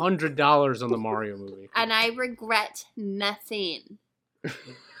 $600 on the Mario movie. And I regret nothing.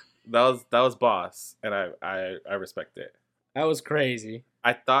 That was boss, and I respect it. That was crazy.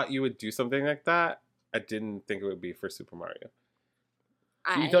 I thought you would do something like that. I didn't think it would be for Super Mario.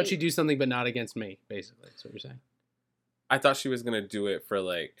 You thought she'd do something, but not against me, basically. That's what you're saying. I thought she was gonna do it for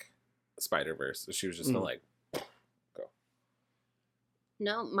like Spider-Verse. So she was just gonna like go.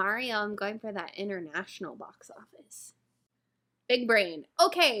 No, Mario, I'm going for that international box office. Big brain.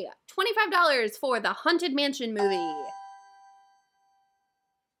 Okay, $25 for the Haunted Mansion movie.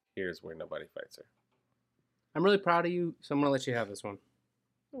 Here's where nobody fights her. I'm really proud of you, so I'm gonna let you have this one.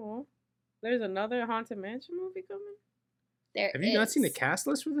 Aw. There's another Haunted Mansion movie coming? Have you not seen the cast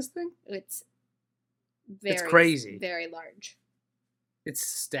list for this thing? It's very, It's crazy. Very large. It's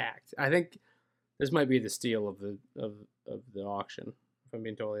stacked. I think this might be the steal of the auction, if I'm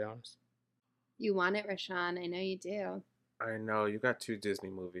being totally honest. You want it, Rashawn. I know you do. I know you got 2 Disney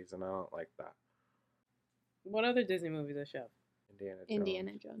movies, and I don't like that. What other Disney movies does she have?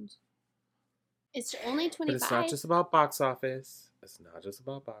 Indiana Jones. It's only 25. But it's not just about box office. It's not just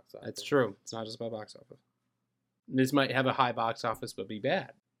about box office. That's true. It's not just about box office. This might have a high box office, but be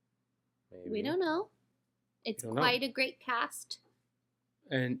bad. We don't know. It's don't know. quite a great cast.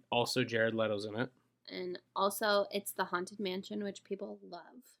 And also Jared Leto's in it. And also, it's the Haunted Mansion, which people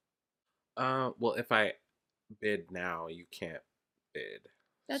love. Well, if I bid now, you can't bid.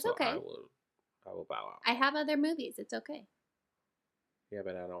 That's So okay. I will bow out. I have other movies. It's okay. Yeah,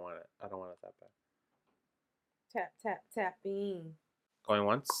 but I don't want it. I don't want it that bad. Tap, tap, tapping. Going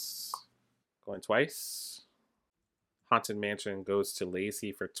once. Going twice. Haunted Mansion goes to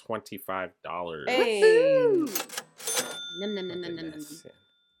Lacey for $25. Hey. Nom, nom, nom, nom, nom, nom. Goodness.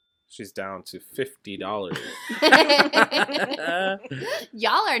 She's down to $50.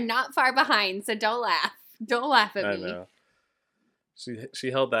 Y'all are not far behind, so don't laugh. Don't laugh at I me. know.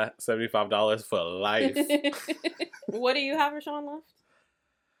 She held that $75 for life. What do you have, Rashawn,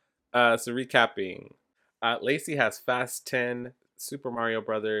 left? So recapping, Lacey has Fast 10, Super Mario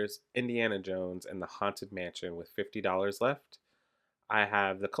Brothers, Indiana Jones, and The Haunted Mansion with $50 left. I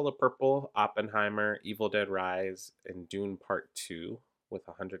have The Color Purple, Oppenheimer, Evil Dead Rise, and Dune Part 2 with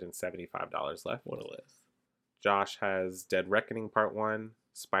 $175 left. What a list. Josh has Dead Reckoning Part 1,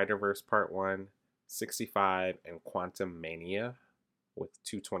 Spider-Verse Part 1, 65, and Quantum Mania with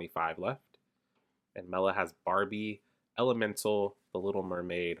 $225 left. And Mela has Barbie, Elemental, The Little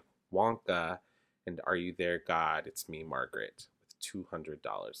Mermaid, Wonka, and Are You There, God? It's Me, Margaret, with $200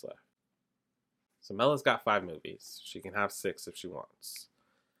 left. So Mela's got 5 movies. She can have 6 if she wants.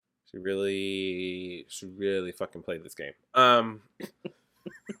 She really fucking played this game. I'm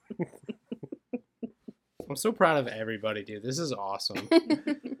so proud of everybody, dude. This is awesome.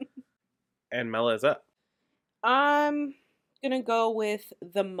 And Mela is up. I'm gonna go with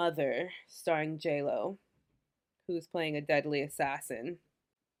The Mother, starring J-Lo, who's playing a deadly assassin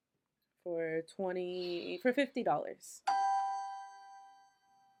for $50.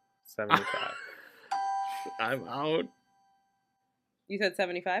 75. I'm out. You said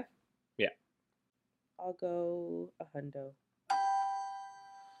 75? Yeah. I'll go a hundo.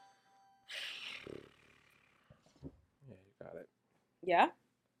 Yeah, you got it. Yeah?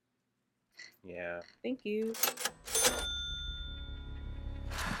 Yeah. Thank you.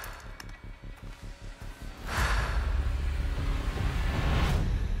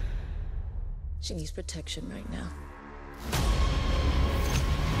 She needs protection right now.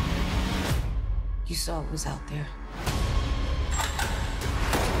 You saw what was out there.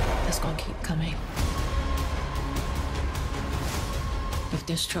 That's gonna keep coming. If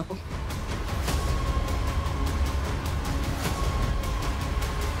there's trouble,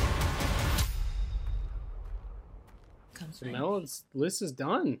 So Mel's list is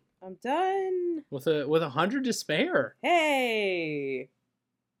done I'm done. with 100 to spare. Hey.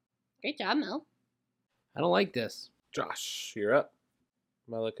 Great job, Mel. I don't like this. Josh, you're up.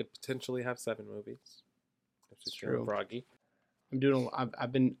 Mela could potentially have 7 movies. If she's feeling True. froggy. I'm doing.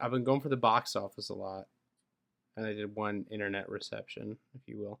 I've been going for the box office a lot, and I did one internet reception, if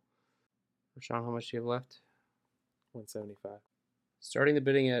you will. Rashawn, how much do you have left? 175. Starting the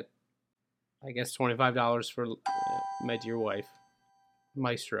bidding at, I guess, $25 for My Dear Wife,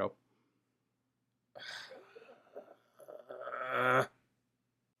 Maestro.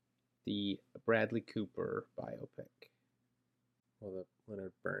 The Bradley Cooper biopic. Well, the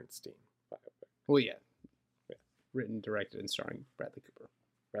Leonard Bernstein biopic. Well, yeah. Written, directed, and starring Bradley Cooper.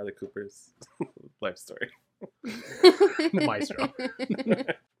 Bradley Cooper's life story. Maestro.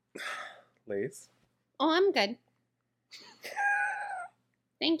 Lace. Oh, I'm good.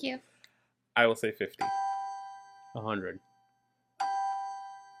 Thank you. I will say 50. 100.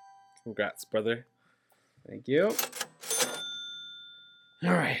 Congrats, brother. Thank you.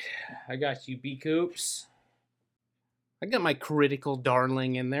 All right. I got you, B Coops. I got my critical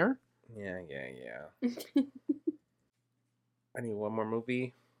darling in there. Yeah. I need one more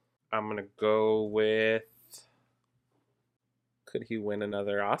movie. I'm going to go with... Could he win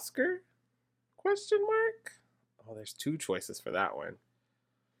another Oscar? Question mark? Oh, there's 2 choices for that one.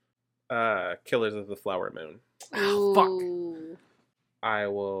 Killers of the Flower Moon. Oh, fuck. I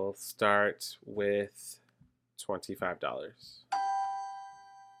will start with $25.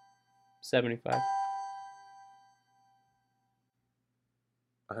 75.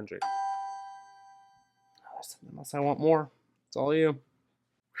 100. Unless I want more. It's all you.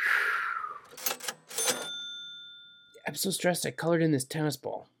 I'm so stressed I colored in this tennis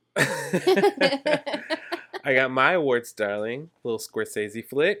ball. I got my awards, darling. Little Scorsese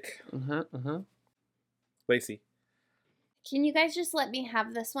flick. Lacey. Can you guys just let me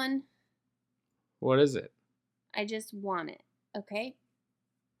have this one? What is it? I just want it, okay?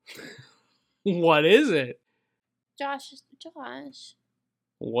 What is it? Josh.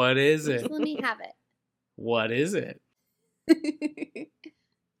 What is it? Just let me have it. What is it?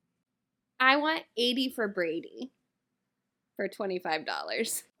 I want 80 for Brady for $25.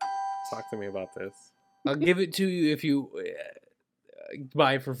 Talk to me about this. I'll give it to you if you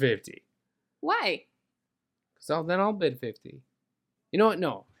buy it for 50. Why? So then I'll bid 50. You know what?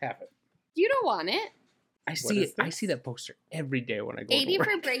 No, half it. You don't want it. I see it. I see that poster every day when I go 80 to work.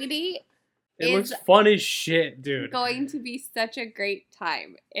 for Brady It is looks fun as shit, dude. going to be such a great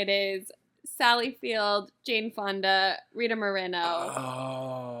time. It is Sally Field, Jane Fonda, Rita Moreno.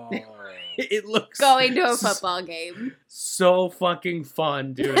 Oh. It looks going to a football game. so fucking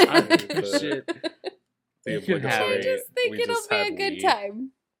fun, dude. I give a shit. The You can have I it. just think it'll be a good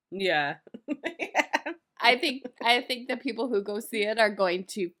time. Yeah. I think the people who go see it are going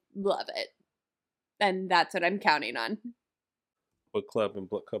to love it. And that's what I'm counting on. Book Club and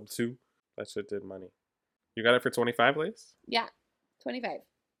Book Club 2. That shit did money. You got it for 25, Lace? Yeah, 25.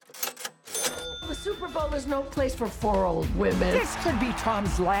 The Super Bowl is no place for 4 old women. This could be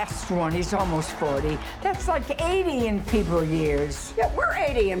Tom's last one. He's almost 40. That's like 80 in people years. Yeah, we're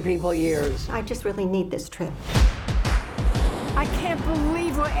 80 in people years. I just really need this trip. I can't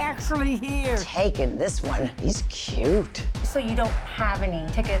believe we're actually here. Taking this one. He's cute. So you don't have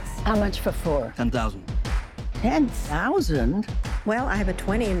any tickets? How much for 4? 10,000. 10,000? Well, I have a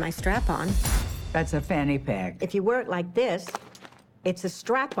 20 in my strap-on. That's a fanny pack. If you wear it like this, it's a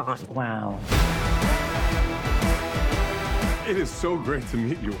strap-on. Wow. It is so great to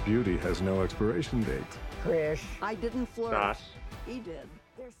meet you. Beauty has no expiration date. Krish. I didn't flirt. Josh, He did.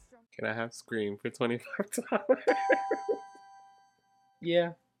 can I have Scream for $25?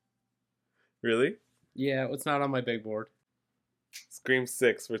 Yeah. Really? Yeah, it's not on my big board. Scream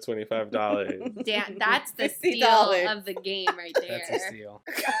 6 for $25. Damn, that's the steal $50. of the game right there. That's a steal.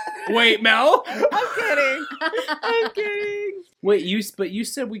 Wait, Mel? I'm kidding. I'm kidding. Wait, you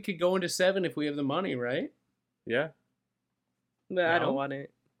said we could go into 7 if we have the money, right? Yeah. But I No? don't want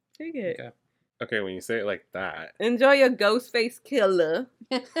it. Take it. Okay. Okay, when you say it like that. Enjoy your Ghostface Killer.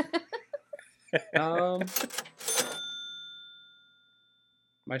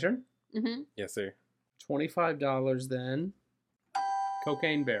 My turn? Mm-hmm. Yes, sir. $25 then.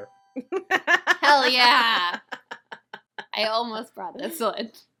 Cocaine Bear. Hell yeah. I almost brought this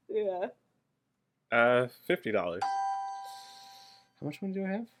one. Yeah. $50. How much money do I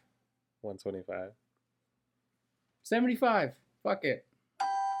have? $125. 75. Fuck it.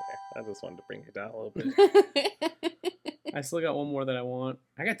 I just wanted to bring it down a little bit. I still got one more that I want.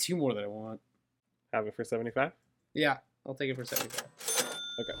 I got 2 more that I want. Have it for $75? Yeah, I'll take it for 75.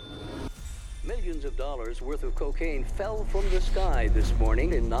 Okay. Millions of dollars worth of cocaine fell from the sky this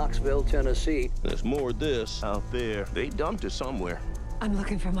morning in Knoxville, Tennessee. There's more of this out there. They dumped it somewhere. I'm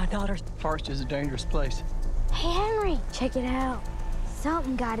looking for my daughter. Forest is a dangerous place. Hey, Henry, check it out.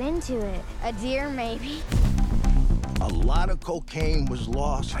 Something got into it. A deer, maybe. A lot of cocaine was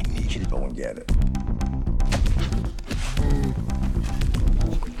lost. I need you to go and get it.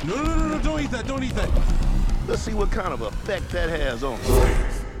 No, don't eat that, don't eat that. Let's see what kind of effect that has on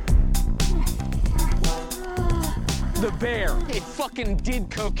The bear. It fucking did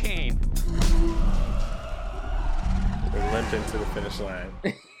cocaine. We limped into the finish line.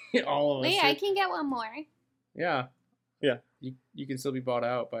 All of us. Wait, I can get one more. Yeah. Yeah. You can still be bought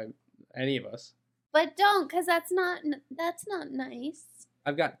out by any of us. But don't, because that's not nice.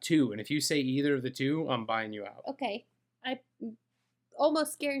 I've got 2, and if you say either of the 2, I'm buying you out. Okay. I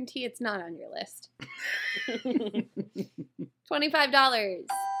almost guarantee it's not on your list. $25.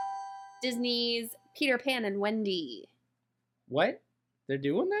 Disney's Peter Pan and Wendy. What? They're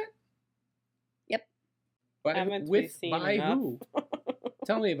doing that? Yep. By, Haven't we seen by enough? who?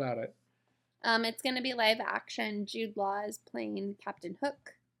 Tell me about it. It's gonna be live action. Jude Law is playing Captain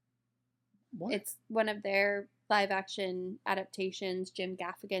Hook. What? It's one of their live action adaptations. Jim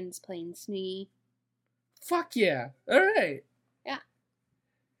Gaffigan's playing Smee. Fuck yeah. All right. Yeah.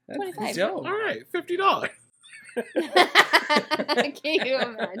 That's 25. dope. All right, $50. Can you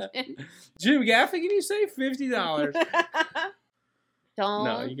imagine? Jim Gaffigan, you say $50? Don't.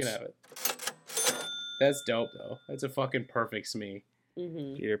 No, you can have it. That's dope, though. That's a fucking perfect Smee.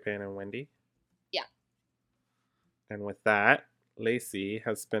 Mm-hmm. Peter Pan and Wendy. Yeah. And with that, Lacey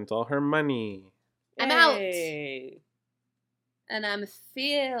has spent all her money. I'm out. Yay. And I'm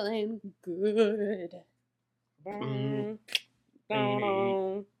feeling good. Dun,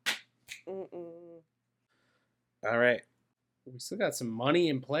 dun, dun. All right. We still got some money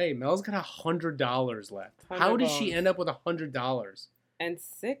in play. Mel's got $100 left. How did she $100. end up with $100? And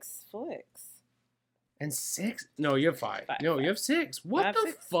 6 flicks. And 6? No, you have 5. No, you have 6. What I have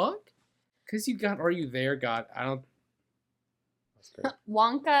the 6. fuck? Because you got Are You There, God? I don't.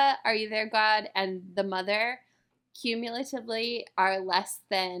 Wonka, Are You There, God, and The Mother cumulatively are less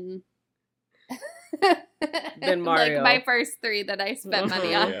than Mario. like my first 3 that I spent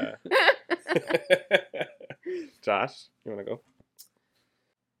money on. Yeah. Josh, you want to go?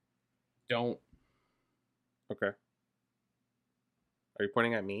 Don't. Okay. Are you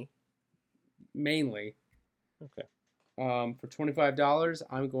pointing at me? Mainly. Okay. For $25,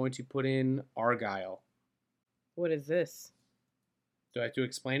 I'm going to put in Argyle. What is this? Do I have to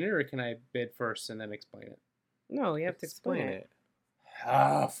explain it, or can I bid first and then explain it? No, you have to explain it.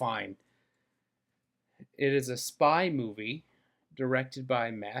 Ah, fine. It is a spy movie directed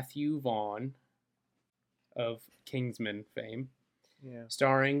by Matthew Vaughn of Kingsman fame, Yeah.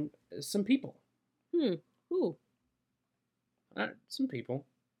 starring some people. Who? Some people.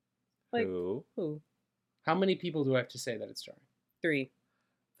 Like Who? who? How many people do I have to say that it's starring? 3.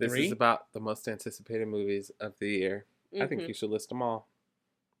 This 3? is about the most anticipated movies of the year. I think Mhm. you should list them all.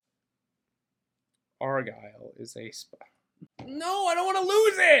 Argyle is a spy. No, I don't want to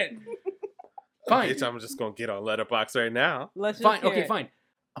lose it! Fine. Bitch, I'm just going to get on Letterboxd right now. Let's just Fine. hear Okay, it. fine.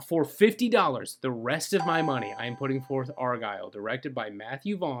 For $50, the rest of my money, I am putting forth Argyle, directed by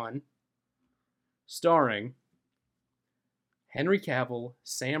Matthew Vaughn, starring Henry Cavill,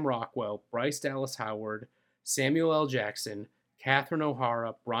 Sam Rockwell, Bryce Dallas Howard, Samuel L. Jackson, Catherine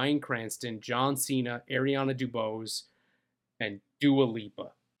O'Hara, Bryan Cranston, John Cena, Ariana DeBose, and Dua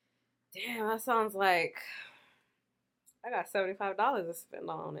Lipa. Damn, that sounds like I got $75 to spend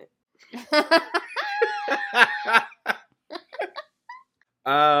on it.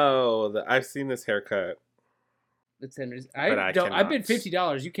 Oh, I've seen this haircut. It's Henry's. But I I bid cannot.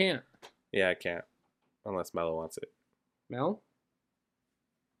 $50. You can't. Yeah, I can't. Unless Mello wants it. Mel?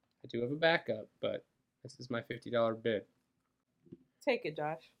 I do have a backup, but this is my $50 bid. Take it,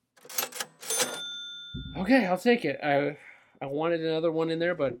 Josh. Okay, I'll take it. I wanted another one in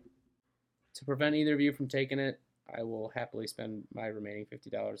there, but to prevent either of you from taking it, I will happily spend my remaining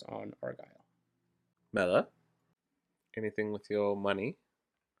 $50 on Argyle. Mela, anything with your money?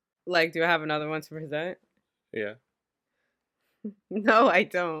 Like, do I have another one to present? Yeah. No, I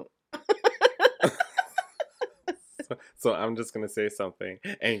don't. So I'm just going to say something,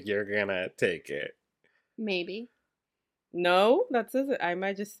 and you're going to take it. Maybe. No, that's it. I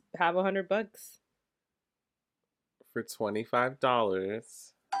might just have $100. For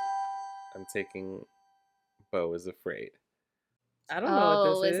 $25, I'm taking Beau is Afraid. I don't know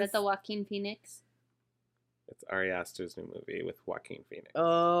what this is. Is that the Joaquin Phoenix? It's Ari Aster's new movie with Joaquin Phoenix.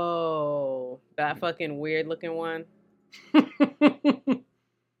 Oh, that fucking weird looking one.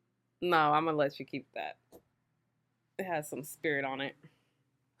 No, I'm gonna let you keep that. It has some spirit on it.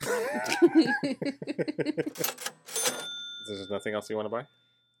 There's nothing else you want to buy?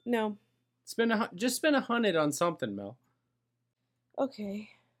 No. Just spend $100 on something, Mel. Okay.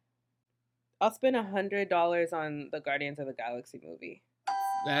 I'll spend $100 on the Guardians of the Galaxy movie.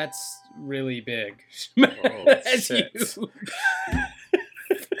 That's really big. Oh, That's shit. huge.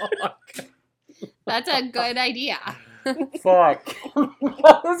 Fuck. That's a good idea. Fuck.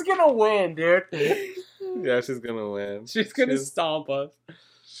 Who's gonna win, dude? Yeah, she's gonna win. She's gonna stomp us.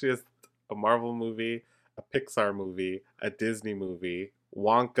 She has a Marvel movie, a Pixar movie, a Disney movie,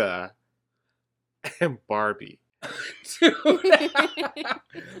 Wonka, and Barbie.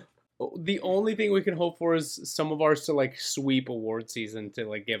 The only thing we can hope for is some of ours to like sweep award season to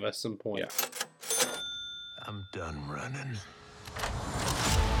like give us some points. I'm done running.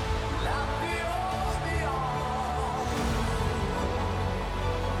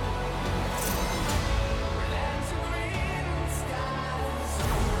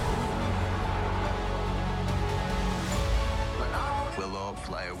 We'll all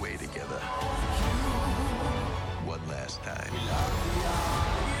fly away together. One last time.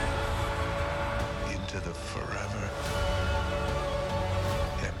 Into the forever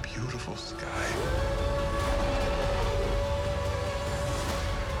and beautiful sky.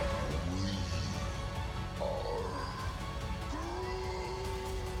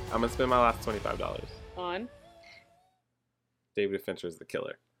 I'm gonna spend my last $25 On? David Fincher's The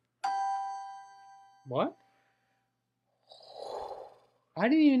Killer. What? I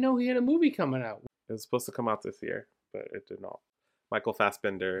didn't even know he had a movie coming out. It was supposed to come out this year, but it did not. Michael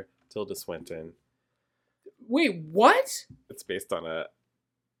Fassbender, Tilda Swinton. Wait, what? It's based on a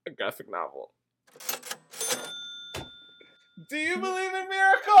graphic novel. Do you believe in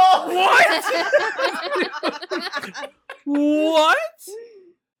miracles? What? What?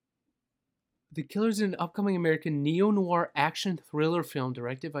 The Killer is an upcoming American neo-noir action thriller film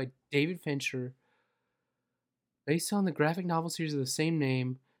directed by David Fincher, based on the graphic novel series of the same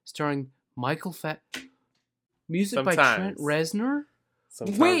name, starring Michael music by Trent Reznor.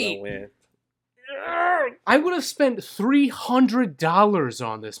 Sometimes Wait, I'll win. I would have spent $300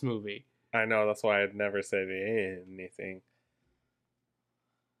 on this movie. I know, that's why I'd never said anything.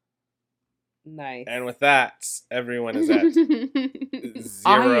 Nice. And with that, everyone is at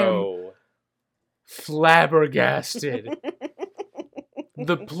 0. Flabbergasted.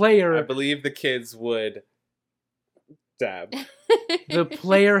 The player... I believe the kids would dab. The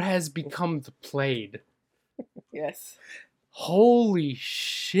player has become the played. Yes. Holy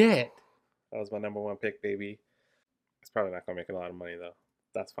shit. That was my number one pick, baby. It's probably not going to make a lot of money, though.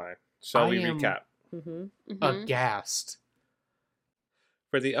 That's fine. Shall we recap? Aghast.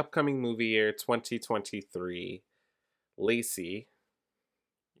 For the upcoming movie year 2023, Lacey,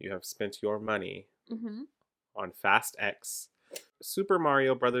 you have spent your money on Fast X, Super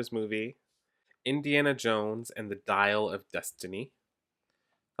Mario Brothers movie, Indiana Jones and the Dial of Destiny,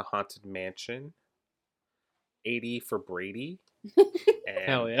 The Haunted Mansion, 80 for Brady, and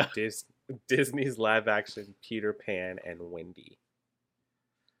Hell yeah. Disney's live action Peter Pan and Wendy.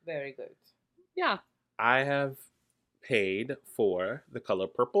 Very good. Yeah. I have paid for The Color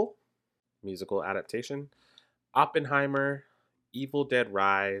Purple, musical adaptation, Oppenheimer, Evil Dead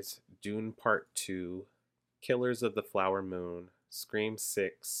Rise, Dune Part 2, Killers of the Flower Moon, Scream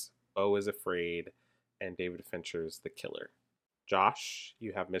 6, Beau is Afraid, and David Fincher's The Killer. Josh,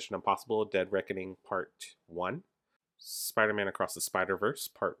 you have Mission Impossible Dead Reckoning Part 1, Spider-Man Across the Spider-Verse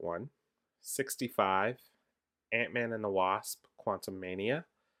Part 1, 65, Ant-Man and the Wasp Quantumania,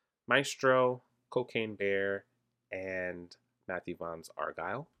 Maestro, Cocaine Bear, and Matthew Vaughn's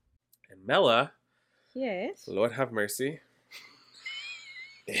Argyle. And Mela, yes, Lord have mercy,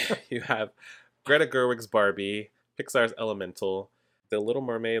 you have Greta Gerwig's Barbie, Pixar's Elemental, The Little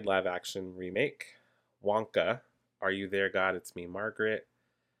Mermaid live action remake, Wonka, Are You There, God? It's Me, Margaret,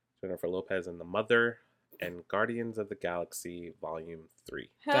 Jennifer Lopez and the Mother, and Guardians of the Galaxy Volume 3.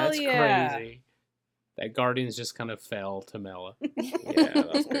 That's yeah. crazy. That Guardians just kind of fell to Mela. Yeah,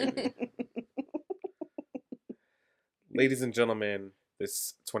 that's crazy. Ladies and gentlemen,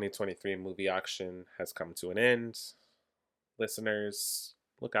 this 2023 movie auction has come to an end. Listeners,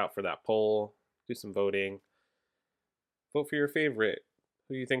 look out for that poll. Do some voting. Vote for your favorite.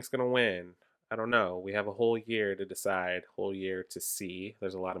 Who you think's gonna win? I don't know. We have a whole year to decide, whole year to see.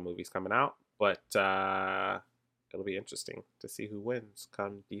 There's a lot of movies coming out, but it'll be interesting to see who wins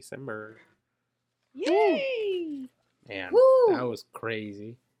come December. Yay! Man, Woo! that was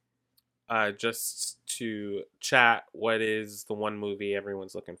crazy. Just to chat, what is the one movie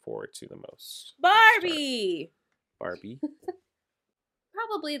everyone's looking forward to the most? Barbie! Barbie.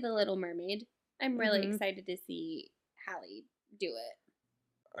 Probably The Little Mermaid. I'm really Mhm. excited to see Halle do it.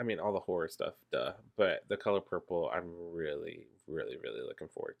 I mean, all the horror stuff, duh. But The Color Purple, I'm really, really, really looking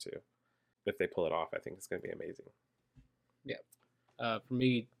forward to. If they pull it off, I think it's going to be amazing. Yeah. For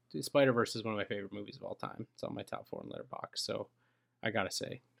me, Spider-Verse is one of my favorite movies of all time. It's on my top 4 in Letterboxd, so I gotta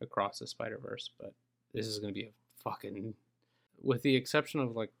say, Across the Spider-Verse. But this is going to be a fucking... With the exception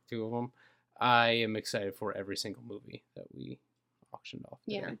of, like, 2 of them, I am excited for every single movie that we auctioned off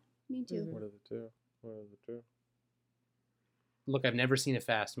today. Yeah, me too. What are the two? What are the two? Look, I've never seen a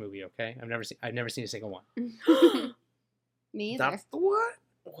Fast movie, okay? I've never seen a single one. Me either. That's the one?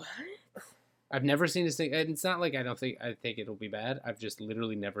 What? I've never seen a single... It's not like I think it'll be bad. I've just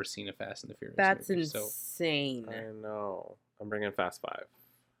literally never seen a Fast and the Furious That's movie. So, insane. I know. I'm bringing Fast 5.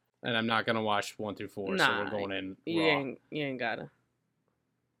 and I'm not going to watch 1 through 4, so Nah, we're going in You raw. ain't gotta.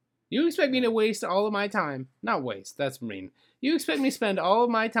 You expect me to waste all of my time. Not waste, that's mean. You expect me to spend all of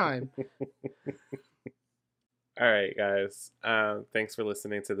my time. All right, guys. Thanks for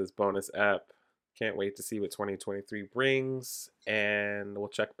listening to this bonus ep. Can't wait to see what 2023 brings. And we'll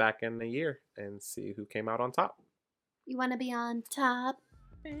check back in a year and see who came out on top. You want to be on top?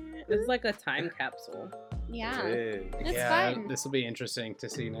 It's like a time capsule. Yeah. Big. It's Yeah, fun. this will be interesting to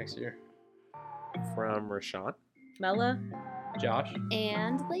see next year. From Rashawn. Mela? Josh?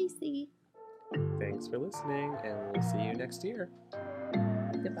 And Lacey. Thanks for listening, and we'll see you next year.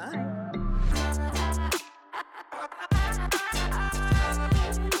 Goodbye.